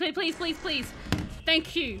 please, please, please, please, please, please.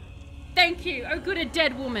 Thank you. Thank you. Oh, good, a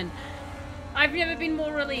dead woman. I've never been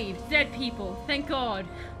more relieved. Dead people. Thank God.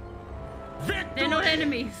 Victory! They're not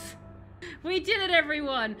enemies. We did it,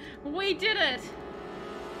 everyone. We did it.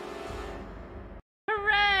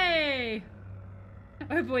 Hooray!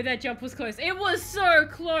 Oh boy, that jump was close. It was so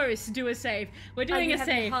close. Do a save. We're doing a save.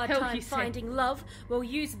 Are you having a hard Help time you finding love? We'll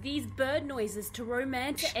use these bird noises to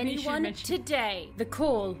romance anyone today. The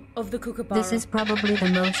call of the Kookaburra. This is probably the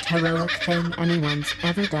most heroic thing anyone's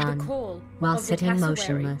ever done call while of the sitting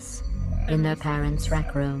cassowary. motionless in their parents'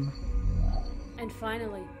 rec room. And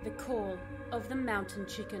finally, the call of the mountain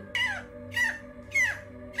chicken.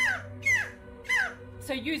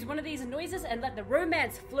 So use one of these noises and let the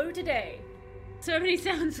romance flow today. So many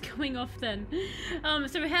sounds going off then.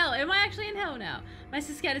 So hell, am I actually in hell now? My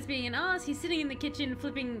Siscat is being an ass. He's sitting in the kitchen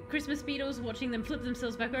flipping Christmas beetles, watching them flip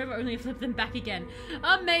themselves back over, only flip them back again.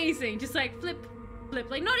 Amazing. Just like flip, flip.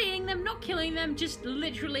 Like not eating them, not killing them, just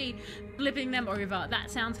literally flipping them over. That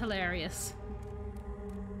sounds hilarious.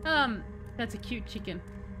 That's a cute chicken.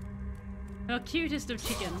 The cutest of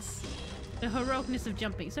chickens. The heroicness of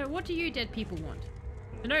jumping. So what do you dead people want?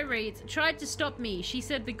 The note reads, tried to stop me. She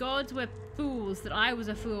said the gods were fools, that I was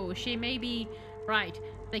a fool. She may be right.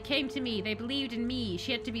 They came to me. They believed in me.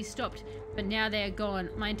 She had to be stopped. But now they are gone.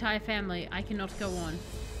 My entire family. I cannot go on.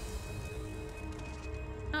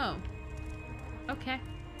 Oh. Okay.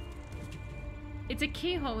 It's a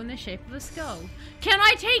keyhole in the shape of a skull. Can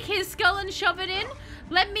I take his skull and shove it in?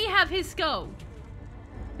 Let me have his skull.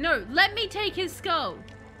 No, let me take his skull.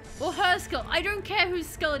 Or her skull. I don't care whose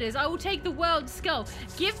skull it is. I will take the world's skull.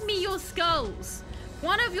 Give me your skulls.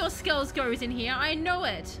 One of your skulls goes in here. I know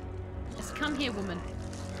it. Just come here, woman.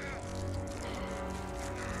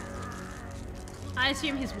 I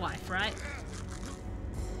assume his wife, right?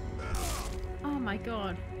 Oh my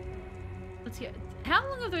God. Let's get... How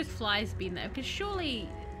long have those flies been there? Because surely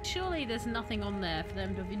there's nothing on there for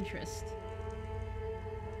them of interest.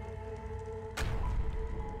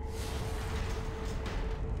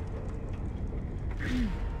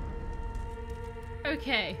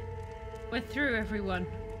 Okay. We're through, everyone.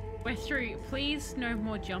 We're through. Please, no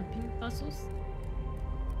more jumping puzzles.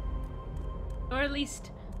 Or at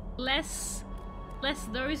least less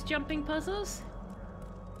those jumping puzzles.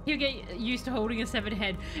 You get used to holding a severed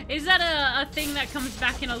head. Is that a thing that comes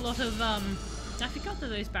back in a lot of, I forgot that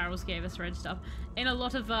those barrels gave us red stuff. In a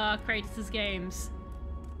lot of, Kratos' games.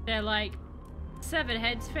 They're like, severed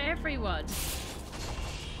heads for everyone.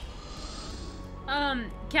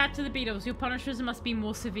 Cat to the Beatles. Your punishments must be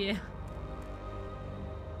more severe.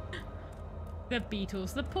 The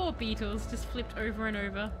Beatles. The poor Beatles just flipped over and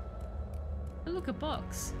over. Oh, look, a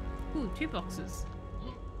box. Ooh, 2 boxes.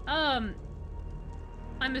 I'm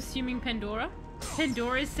assuming Pandora.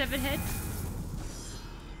 Pandora's severed head.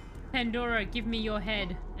 Pandora, give me your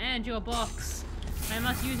head. And your box. I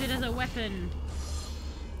must use it as a weapon.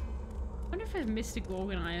 I wonder if I've missed a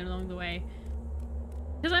Gorgon Eye along the way.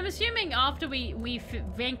 Because I'm assuming after we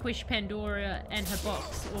vanquish Pandora and her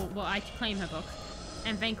box, or well, I claim her box,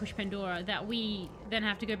 and vanquish Pandora, that we then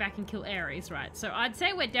have to go back and kill Ares, right? So I'd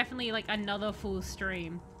say we're definitely like another full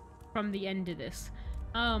stream from the end of this.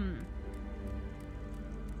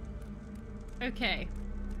 Okay.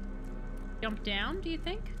 Jump down, do you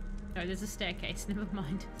think? No, there's a staircase. Never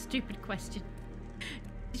mind. Stupid question.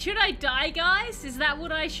 Should I die, guys? Is that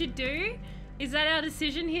what I should do? Is that our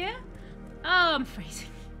decision here? Oh, I'm freezing.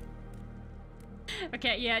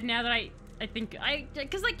 Okay, yeah, now that I think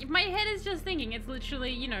because like my head is just thinking it's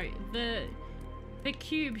literally, you know, the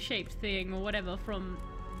cube-shaped thing or whatever from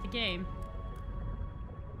the game.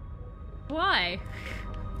 Why?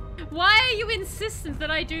 Why are you insistent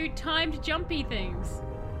that I do timed jumpy things?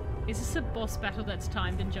 Is this a boss battle that's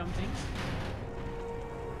timed and jumping?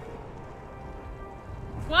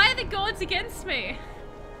 Why are the gods against me?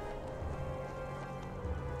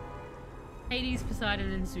 Hades,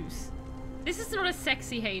 Poseidon, and Zeus. This is not a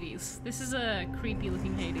sexy Hades. This is a creepy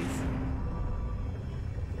looking Hades.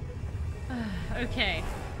 Okay.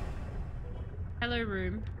 Hello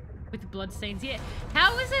room. With bloodstains. Yeah.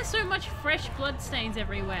 How is there so much fresh bloodstains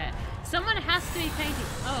everywhere? Someone has to be painting.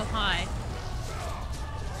 Oh, hi.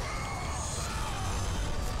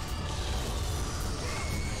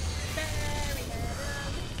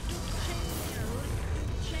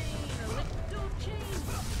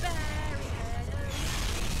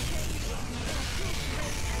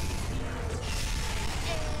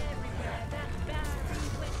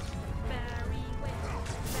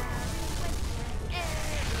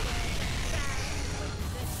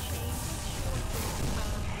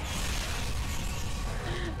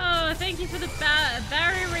 Thank you for the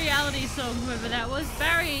Barry reality song, whoever that was.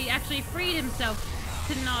 Barry actually freed himself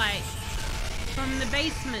tonight from the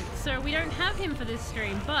basement, so we don't have him for this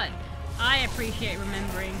stream, but I appreciate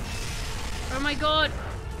remembering. Oh my god.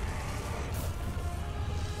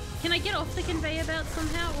 Can I get off the conveyor belt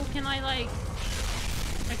somehow, or can I like...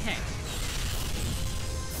 Okay.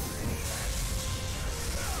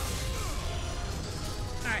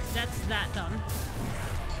 Alright, that's that done.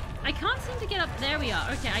 I can't seem to get up. There we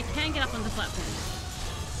are. Okay, I can get up on the platform.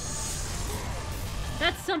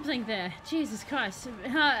 That's something there. Jesus Christ.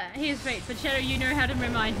 Here's fate. But Shadow, you know how to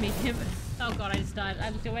remind me. Oh god, I just died.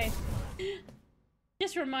 I looked away.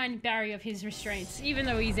 Just remind Barry of his restraints, even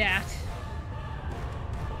though he's out.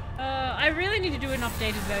 I really need to do an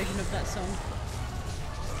updated version of that song.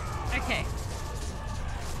 Okay.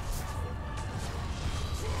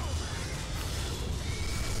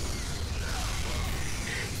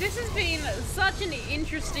 This has been such an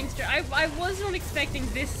interesting story. I was not expecting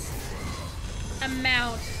this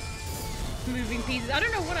amount of moving pieces. I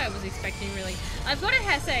don't know what I was expecting, really. I've got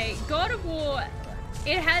to say, God of War,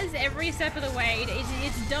 it has every step of the way.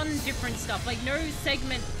 It's done different stuff. Like, no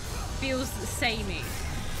segment feels samey.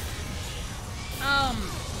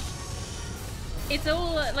 It's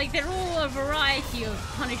all, like, they're all a variety of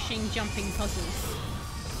punishing jumping puzzles.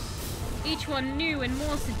 Each one new and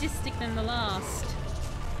more sadistic than the last.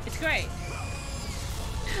 It's great.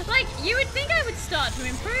 Like, you would think I would start to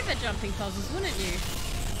improve at jumping puzzles, wouldn't you?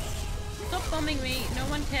 Stop bombing me. No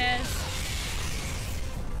one cares.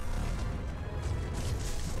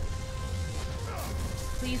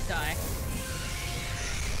 Please die.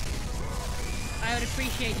 I would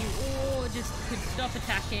appreciate you all just could stop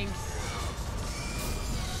attacking.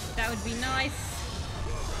 That would be nice.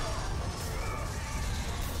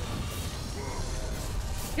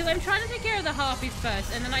 Because I'm trying to take care of the harpies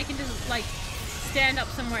first, and then I can just, like, stand up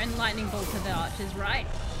somewhere and lightning bolt to the archers, right?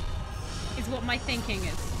 Is what my thinking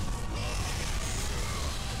is.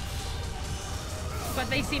 But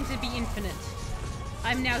they seem to be infinite.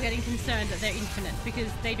 I'm now getting concerned that they're infinite, because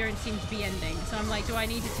they don't seem to be ending. So I'm like, do I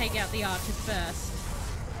need to take out the archers first?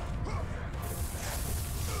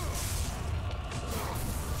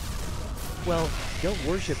 Well, don't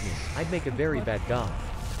worship me. I'd make a very bad god.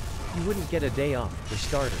 You wouldn't get a day off, for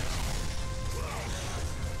starters.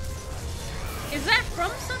 Is that from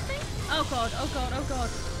something? Oh god, oh god, oh god.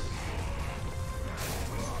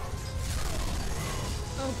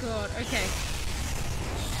 Oh god, okay.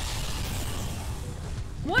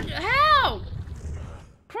 What? How?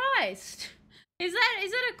 Christ! Is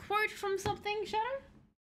that a quote from something, Shadow?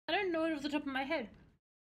 I don't know it off the top of my head.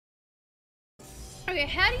 Okay,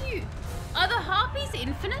 how do you... Are the harpies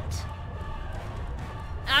infinite?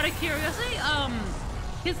 Out of curiosity?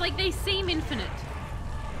 Because, like, they seem infinite.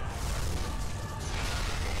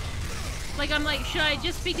 Like, I'm like, should I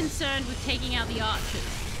just be concerned with taking out the archers?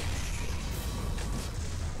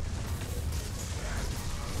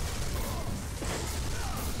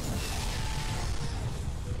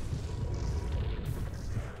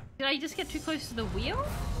 Did I just get too close to the wheel?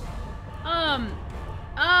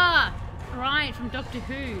 Right, from Doctor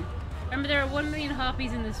Who. Remember, there are 1 million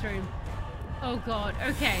harpies in this room. Oh god,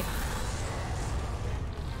 okay.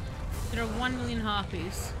 There are 1 million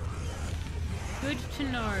harpies. Good to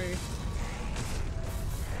know.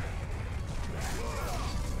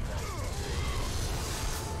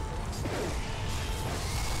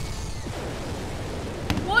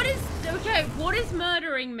 What is... Okay, what is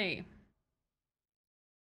murdering me?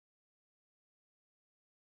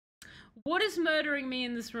 What is murdering me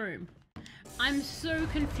in this room? I'm so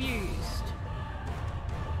confused.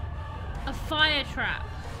 A fire trap.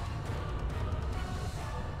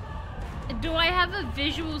 Do I have a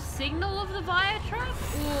visual signal of the fire trap?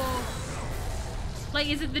 Or... like,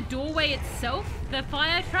 is it the doorway itself? The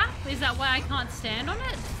fire trap? Is that why I can't stand on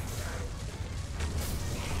it?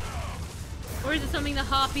 Or is it something the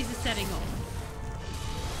harpies are setting off?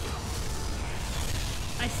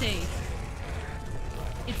 I see.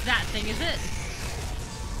 It's that thing, is it?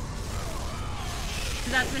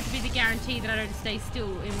 So that's meant to be the guarantee that I don't stay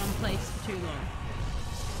still in one place for too long.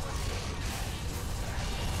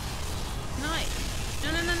 No!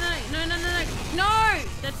 No, no, no, no, no, no, no, no! No!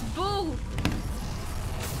 That's bull!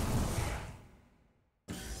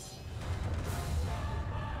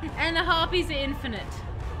 And the harpies are infinite.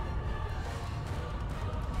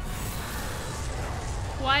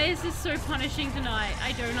 Why is this so punishing tonight?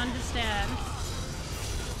 I don't understand.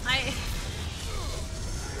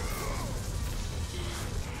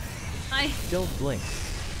 Don't blink.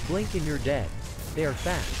 Blink and you're dead. They are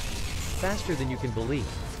fast. Faster than you can believe.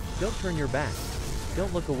 Don't turn your back.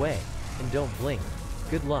 Don't look away. And don't blink.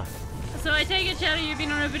 Good luck. So I take it, Shadow, you've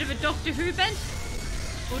been on a bit of a Doctor Who bent?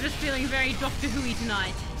 Or just feeling very Doctor Who-y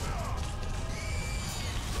tonight?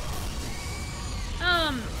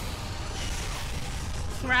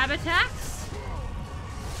 Grab attacks?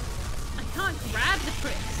 I can't grab the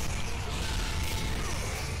Crips.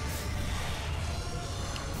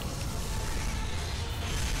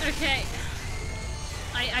 Okay.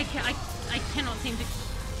 I cannot seem to...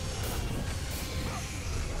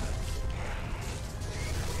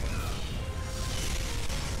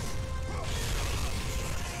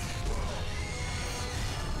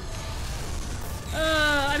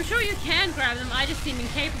 I'm sure you can grab them, I just seem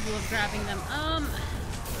incapable of grabbing them.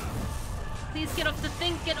 Please get off the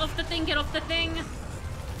thing, get off the thing, get off the thing!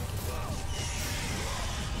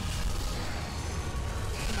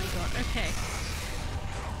 Oh my god, okay.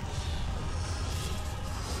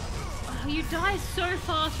 Oh, you die so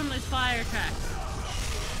fast from those fire attacks.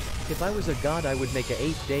 If I was a god, I would make an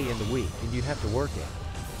 8th day in the week and you'd have to work it.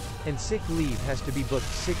 And sick leave has to be booked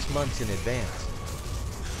 6 months in advance.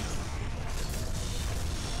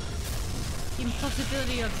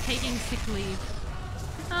 Impossibility of taking sick leave.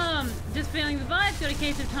 Just feeling the vibes, got a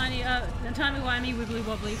case of timey-wimey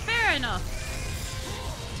wibbly-wobbly. Fair enough.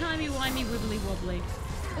 Timey-wimey wibbly-wobbly.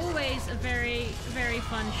 Always a very, very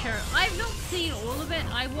fun show. I've not seen all of it.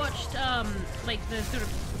 I watched, like, the sort of,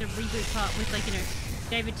 the reboot part with, like, you know,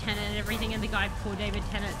 David Tennant and everything, and the guy before David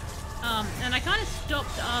Tennant. And I kind of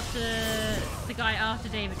stopped after the guy after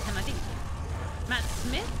David Tennant. I think Matt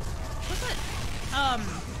Smith? Was it?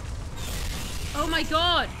 Oh my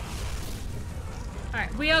god!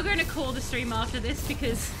 Alright, we are going to call the stream after this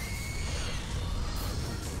because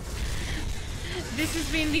this has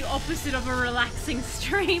been the opposite of a relaxing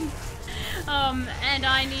stream. And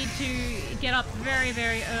I need to get up very,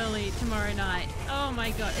 very early tomorrow night. Oh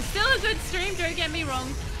my god. It's still a good stream, don't get me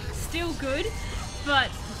wrong. Still good, but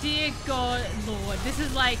dear god lord, this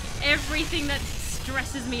is like everything that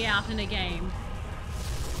stresses me out in a game.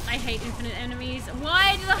 I hate infinite enemies.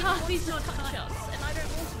 Why do the harpies not touch us? And I don't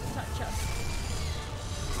want them to touch us.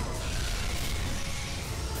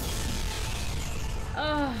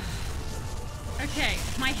 Oh. Okay,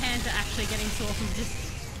 my hands are actually getting sore from just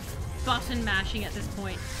button mashing at this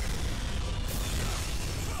point.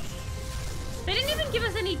 They didn't even give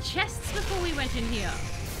us any chests before we went in here.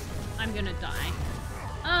 I'm gonna die.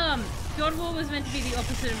 God War was meant to be the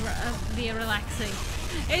opposite of the relaxing.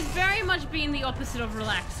 It's very much been the opposite of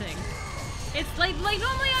relaxing. It's like normally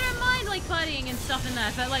I don't mind like fighting and stuff in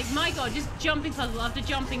that, but like my god, just jumping puzzle after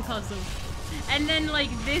jumping puzzle. And then like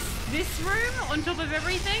this room on top of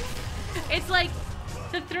everything. It's like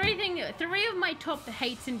the three of my top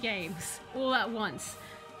hates in games all at once.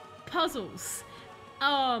 Puzzles.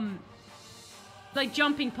 Like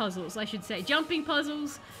jumping puzzles, I should say. Jumping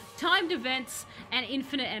puzzles, timed events, and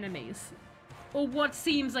infinite enemies. Or what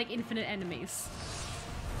seems like infinite enemies.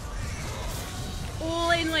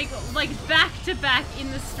 All in like back to back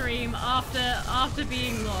in the stream after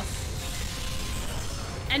being lost.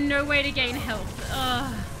 And no way to gain health.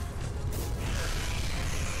 Ugh.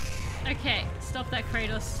 Okay, stop that,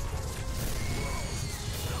 Kratos.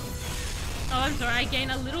 Oh, I'm sorry, I gain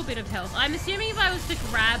a little bit of health. I'm assuming if I was to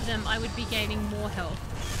grab them, I would be gaining more health.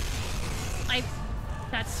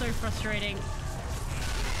 That's so frustrating.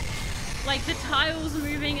 Like the tiles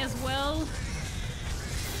moving as well.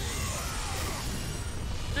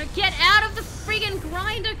 No, get out of the friggin'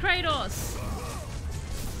 grinder, Kratos!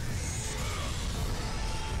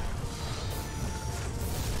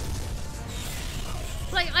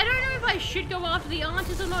 Like, I don't know if I should go after the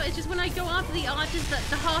artist or not. It's just when I go after the artist that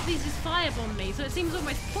the harpies just firebomb me. So it seems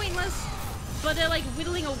almost pointless. But they're like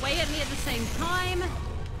whittling away at me at the same time.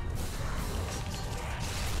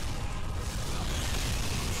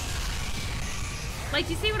 Like,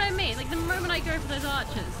 do you see what I mean? Like, the moment I go for those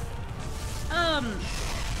archers. I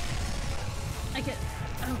get...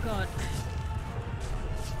 Oh, God.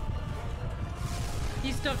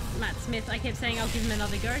 You stopped Matt Smith. I kept saying I'll give him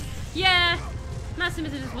another go. Yeah! Matt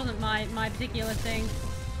Smith just wasn't my particular thing.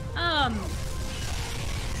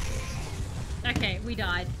 Okay, we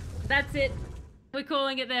died. That's it. We're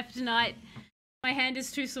calling it there for tonight. My hand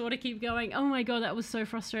is too sore to keep going. Oh my god, that was so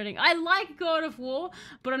frustrating. I like God of War,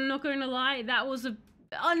 but I'm not going to lie, that was a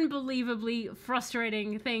unbelievably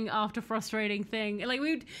frustrating thing after frustrating thing. Like,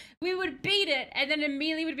 we would beat it, and then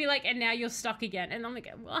immediately would be like, and now you're stuck again. And I'm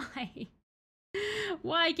like, why?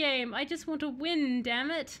 Why, game? I just want to win,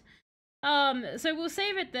 damn it. So we'll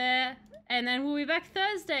save it there, and then we'll be back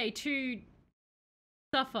Thursday to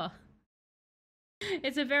suffer.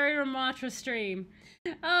 It's a very Ramatra stream.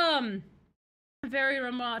 Very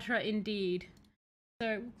Ramatra indeed.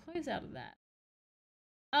 So we'll close out of that.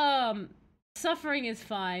 Suffering is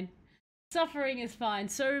fine. Suffering is fine.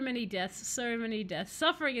 So many deaths. So many deaths.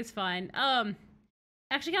 Suffering is fine.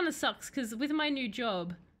 Actually kind of sucks because with my new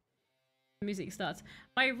job, music starts,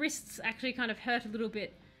 my wrists actually kind of hurt a little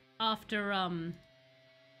bit after a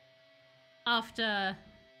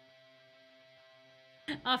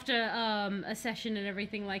session and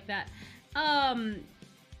everything like that.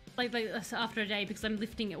 Like after a day, because I'm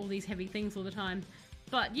lifting all these heavy things all the time.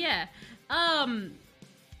 But yeah,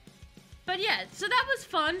 so that was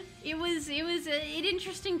fun. It was an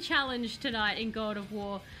interesting challenge tonight in God of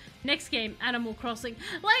War. Next game, Animal Crossing.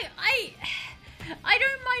 Like, I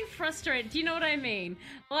don't mind frustrated. Do you know what I mean?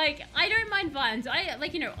 Like, I don't mind violence. I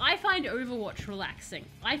find Overwatch relaxing.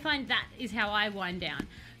 I find that is how I wind down.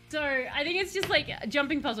 So I think it's just like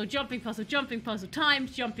jumping puzzle,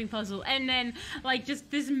 timed jumping puzzle, and then like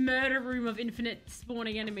just this murder room of infinite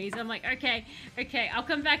spawning enemies. I'm like, okay, I'll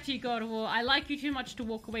come back to you, God of War. I like you too much to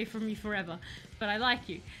walk away from you forever, but I like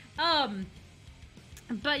you.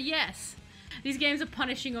 But yes, these games are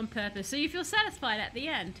punishing on purpose, so you feel satisfied at the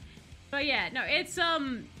end. But yeah, no, it's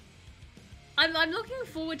I'm looking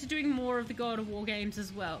forward to doing more of the God of War games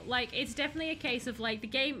as well. Like, it's definitely a case of, like, the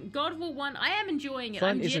game, God of War 1, I am enjoying it.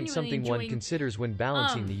 Fun isn't something one considers when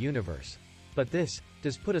balancing the universe. But this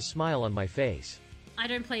does put a smile on my face. I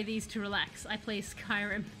don't play these to relax. I play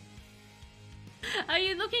Skyrim. Are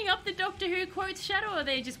you looking up the Doctor Who quotes, Shadow, or are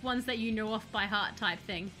they just ones that you know off by heart type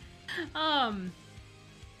thing?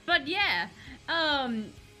 But yeah.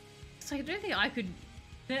 So I don't think I could...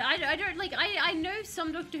 I don't like I know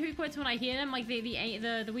some Doctor Who quotes when I hear them, like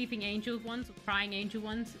the Weeping Angel ones, or Crying Angel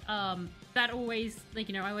ones. That always, like,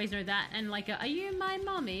 you know, I always know that. And like, are you my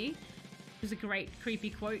mommy? Was a great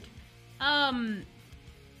creepy quote. Oh,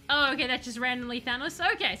 okay, that's just randomly Thanos.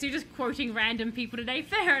 Okay, so you're just quoting random people today.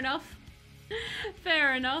 Fair enough.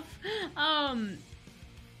 Fair enough. I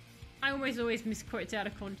always misquotes out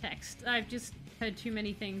of context. I've just heard too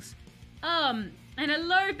many things. And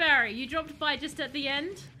hello, Barry. You dropped by just at the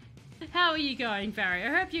end. How are you going, Barry?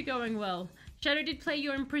 I hope you're going well. Shadow did play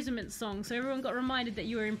your imprisonment song, so everyone got reminded that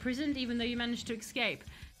you were imprisoned, even though you managed to escape.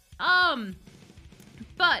 But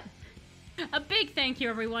a big thank you,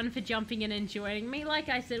 everyone, for jumping in and joining me. Like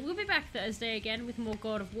I said, we'll be back Thursday again with more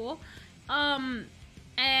God of War.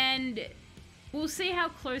 And we'll see how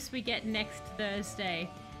close we get next Thursday.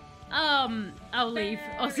 I'll leave.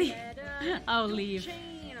 Ozzy. I'll leave.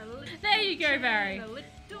 There you go, Barry.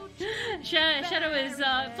 Shadow is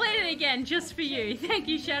playing it again just for you. Thank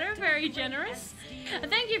you, Shadow. Very generous.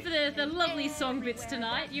 Thank you for the lovely song bits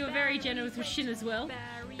tonight. You were very generous with Shin as well.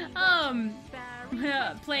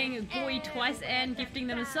 Playing Boy twice and gifting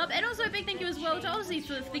them a sub. And also a big thank you as well to Ozzy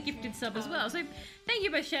for the gifted sub as well. So thank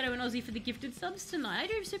you both Shadow and Ozzy for the gifted subs tonight. I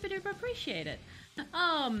do super duper appreciate it.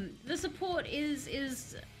 The support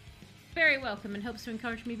is very welcome and helps to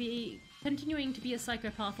encourage me continuing to be a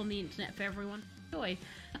psychopath on the internet for everyone to enjoy.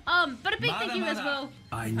 But a big thank you as well.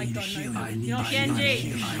 I need healing. Not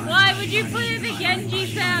Genji. Why would you put in the Genji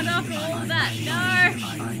sound after all of that? No.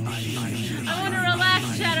 I want to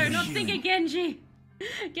relax, Shadow, not think of Genji.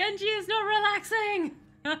 Genji is not relaxing.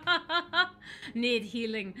 Need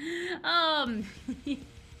healing. And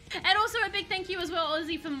also a big thank you as well,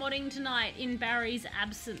 Ozzy, for modding tonight in Barry's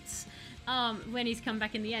absence. When he's come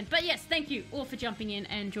back in the end. But yes, thank you all for jumping in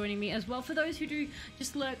and joining me as well. For those who do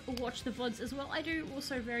just lurk or watch the VODs as well, I do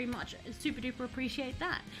also very much super duper appreciate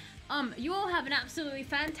that. You all have an absolutely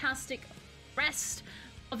fantastic rest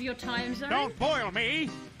of your time zone. Don't boil me!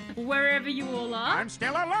 Wherever you all are. I'm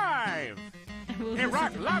still alive! Hey,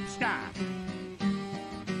 rock lobster!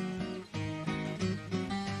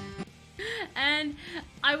 And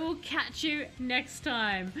I will catch you next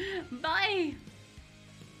time. Bye!